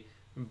se,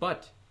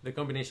 but the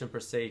combination per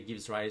se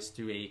gives rise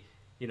to a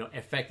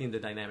effect in the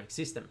dynamic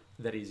system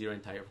that is your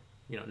entire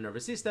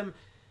nervous system,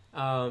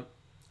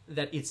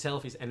 that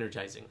itself is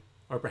energizing,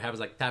 or perhaps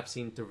like taps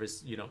into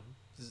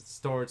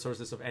stored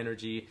sources of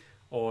energy,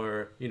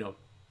 or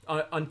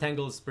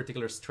untangles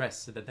particular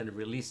stress that then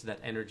release that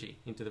energy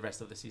into the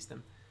rest of the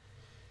system.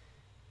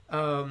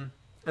 And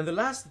the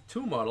last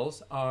 2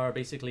 models are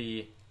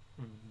basically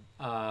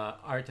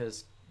art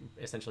as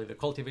essentially the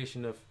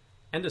cultivation of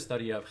and the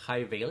study of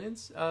high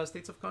valence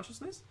states of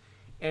consciousness.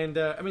 And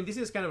I mean, this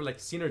is kind of like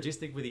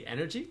synergistic with the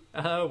energy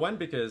one,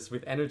 because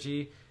with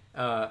energy,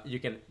 you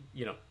can,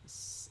 you know,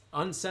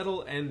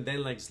 unsettle and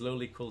then like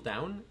slowly cool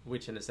down,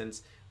 which in a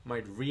sense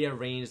might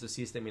rearrange the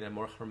system in a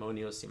more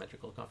harmonious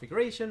symmetrical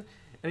configuration.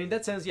 And in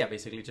that sense, yeah,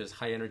 basically just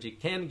high energy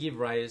can give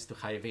rise to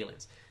high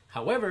valence.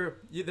 However,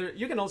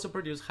 you can also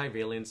produce high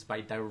valence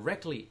by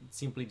directly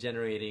simply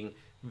generating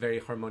very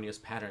harmonious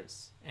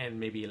patterns and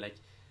maybe like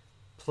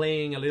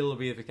playing a little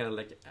bit with kind of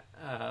like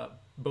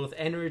both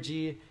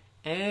energy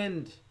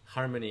and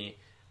harmony,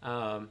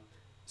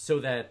 so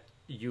that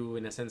you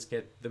in a sense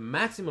get the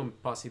maximum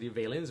positive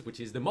valence, which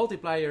is the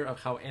multiplier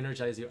of how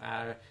energized you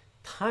are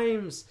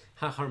times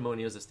how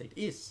harmonious the state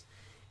is.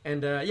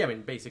 And yeah, I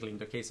mean, basically in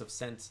the case of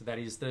scents, that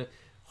is the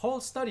whole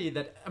study.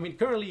 That, I mean,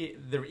 currently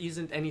there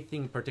isn't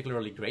anything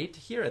particularly great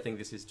here. I think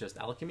this is just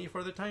alchemy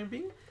for the time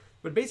being.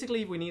 But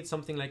basically we need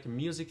something like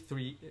music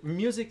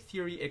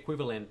theory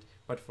equivalent,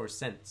 but for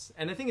scents.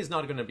 And I think it's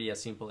not going to be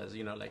as simple as,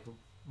 you know, like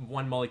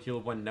one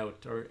molecule, one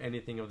note, or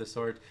anything of the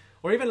sort,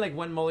 or even like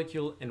one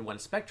molecule and one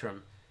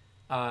spectrum.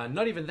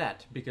 Not even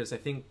that, because I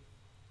think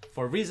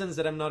for reasons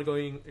that I'm not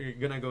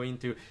gonna go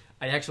into,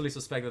 I actually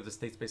suspect that the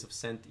state space of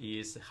scent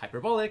is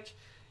hyperbolic,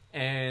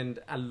 and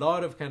a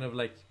lot of kind of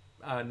like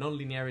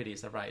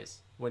non-linearities arise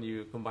when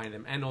you combine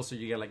them, and also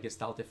you get like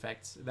gestalt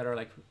effects that are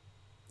like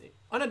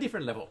on a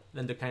different level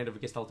than the kind of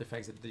gestalt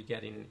effects that you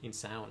get in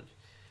sound.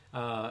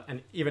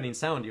 And even in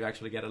sound, you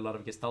actually get a lot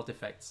of gestalt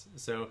effects.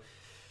 So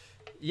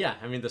yeah,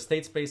 I mean, the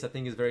state space I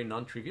think is very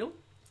non-trivial,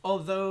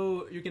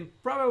 although you can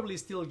probably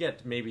still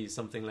get maybe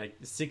something like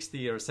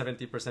 60 or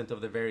 70%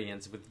 of the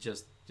variance with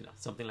just, you know,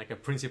 something like a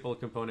principal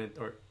component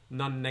or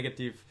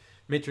non-negative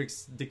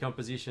matrix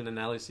decomposition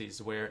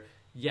analysis, where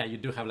yeah, you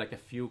do have like a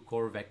few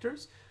core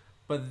vectors,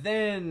 but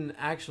then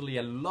actually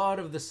a lot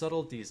of the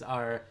subtleties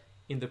are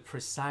in the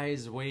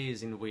precise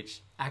ways in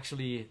which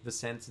actually the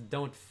scents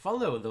don't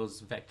follow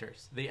those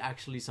vectors. They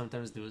actually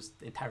sometimes do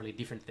entirely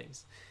different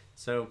things.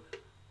 So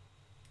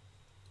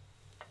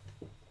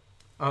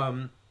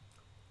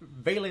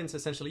valence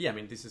essentially, yeah, I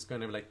mean, this is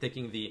kind of like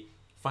taking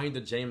find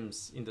the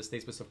gems in the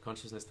state space of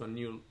consciousness to a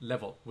new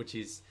level, which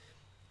is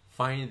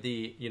find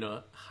the, you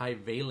know, high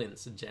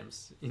valence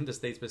gems in the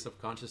state space of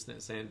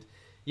consciousness. And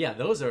yeah,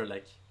 those are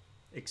like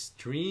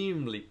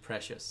extremely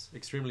precious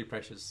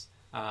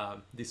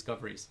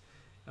discoveries.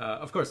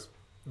 Of course,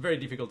 very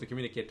difficult to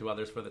communicate to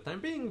others for the time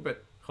being,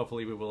 but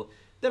hopefully we will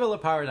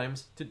develop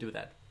paradigms to do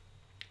that.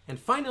 And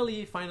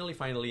finally,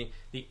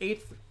 the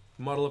eighth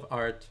model of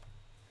art.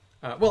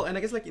 Well, and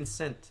I guess like in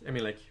scent, I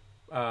mean, like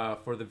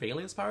for the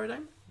valence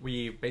paradigm,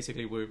 we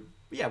basically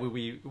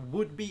we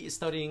would be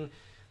studying,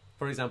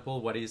 for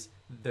example, what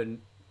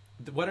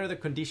are the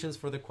conditions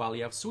for the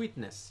qualia of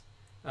sweetness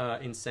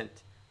in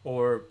scent,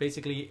 or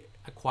basically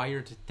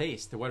acquired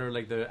taste. What are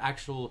like the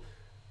actual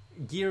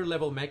gear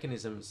level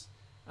mechanisms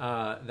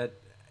that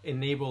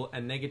enable a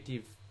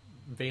negative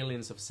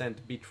valence of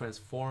scent be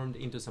transformed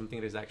into something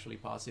that is actually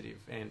positive.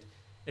 And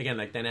again,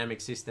 like dynamic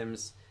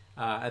systems,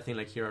 I think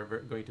like here are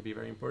going to be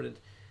very important.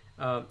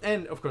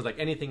 And of course, like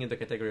anything in the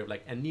category of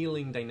like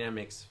annealing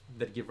dynamics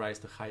that give rise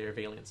to higher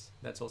valence,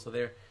 that's also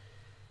there.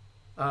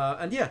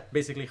 And yeah,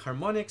 basically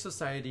harmonic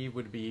society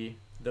would be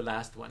the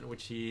last one,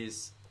 which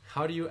is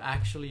how do you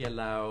actually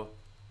allow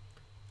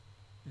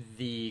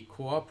the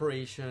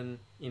cooperation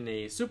in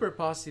a super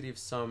positive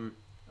sum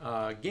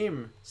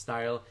game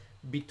style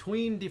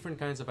between different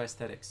kinds of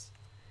aesthetics.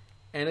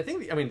 And I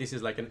think, I mean, this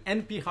is like an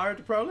NP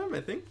hard problem,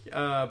 I think.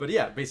 But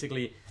yeah,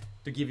 basically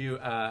to give you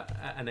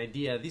an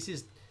idea,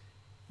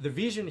 the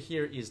vision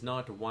here is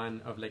not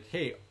one of like,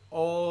 hey,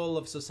 all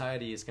of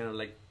society is kind of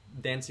like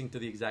dancing to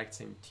the exact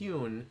same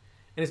tune.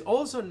 And it's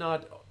also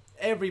not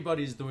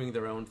everybody's doing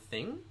their own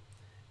thing,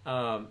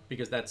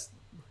 because that's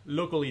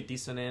locally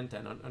dissonant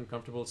and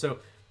uncomfortable. So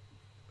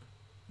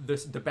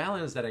the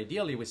balance that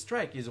ideally we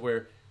strike is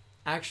where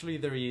actually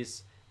there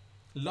is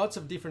lots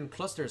of different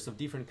clusters of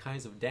different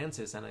kinds of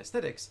dances and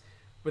aesthetics,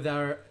 but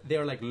they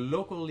are like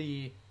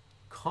locally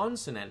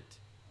consonant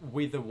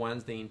with the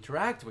ones they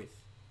interact with.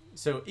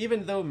 So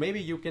even though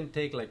maybe you can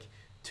take like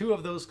two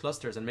of those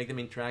clusters and make them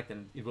interact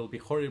and it will be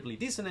horribly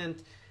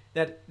dissonant,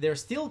 that they're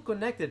still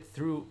connected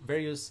through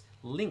various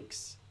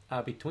links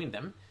between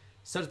them,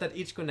 such that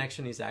each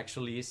connection is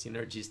actually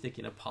synergistic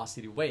in a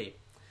positive way.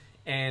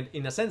 And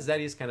in a sense, that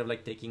is kind of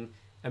like taking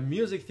a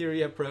music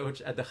theory approach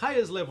at the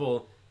highest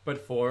level, but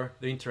for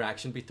the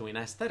interaction between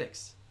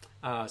aesthetics.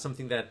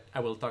 Something that I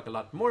will talk a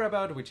lot more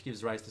about, which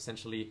gives rise to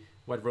essentially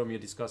what Romeo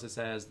discusses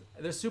as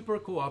the super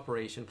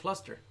cooperation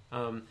cluster,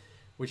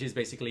 which is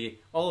basically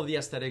all of the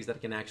aesthetics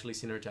that can actually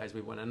synergize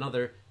with one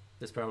another.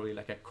 There's probably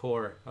like a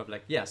core of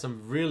like, yeah,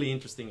 some really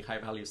interesting high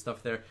value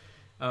stuff there.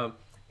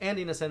 And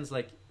in a sense,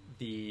 like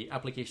the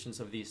applications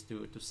of these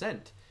to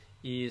scent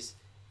is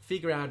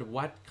figure out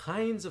what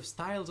kinds of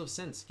styles of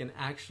scents can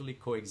actually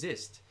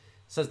coexist,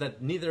 such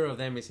that neither of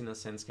them is in a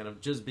sense kind of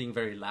just being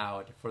very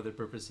loud for the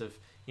purpose of,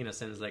 in a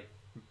sense, like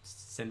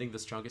sending the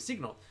strongest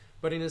signal.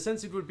 But in a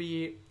sense, it would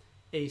be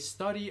a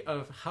study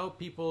of how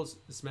people's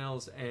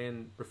smells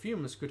and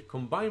perfumes could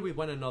combine with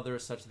one another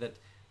such that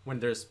when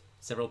there's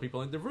several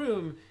people in the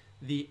room,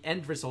 the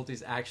end result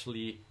is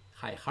actually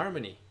high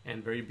harmony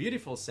and very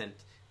beautiful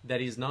scent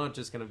that is not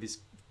just kind of this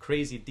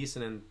crazy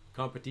dissonant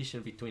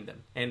competition between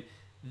them. And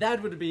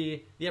that would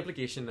be the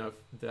application of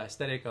the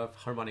aesthetic of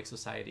harmonic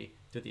society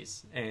to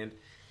this. And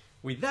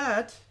with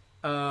that,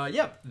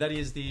 yeah, that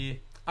is the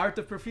art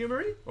of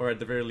perfumery, or at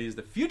the very least,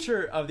 the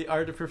future of the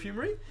art of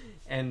perfumery.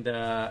 And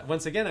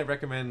once again, I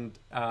recommend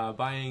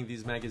buying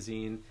this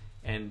magazine.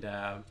 And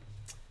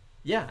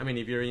yeah, I mean,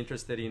 if you're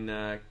interested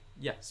in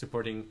yeah,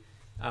 supporting,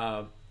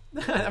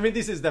 I mean,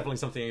 this is definitely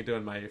something I do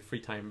in my free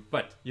time,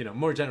 but, you know,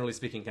 more generally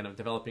speaking, kind of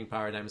developing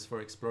paradigms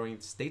for exploring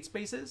state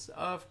spaces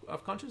of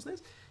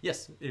consciousness.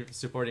 Yes,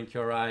 supporting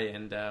Kyorai,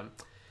 and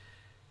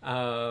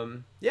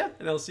yeah,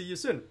 and I'll see you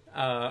soon.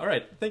 All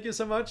right, thank you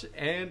so much,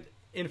 and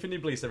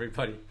infinite bliss,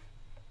 everybody.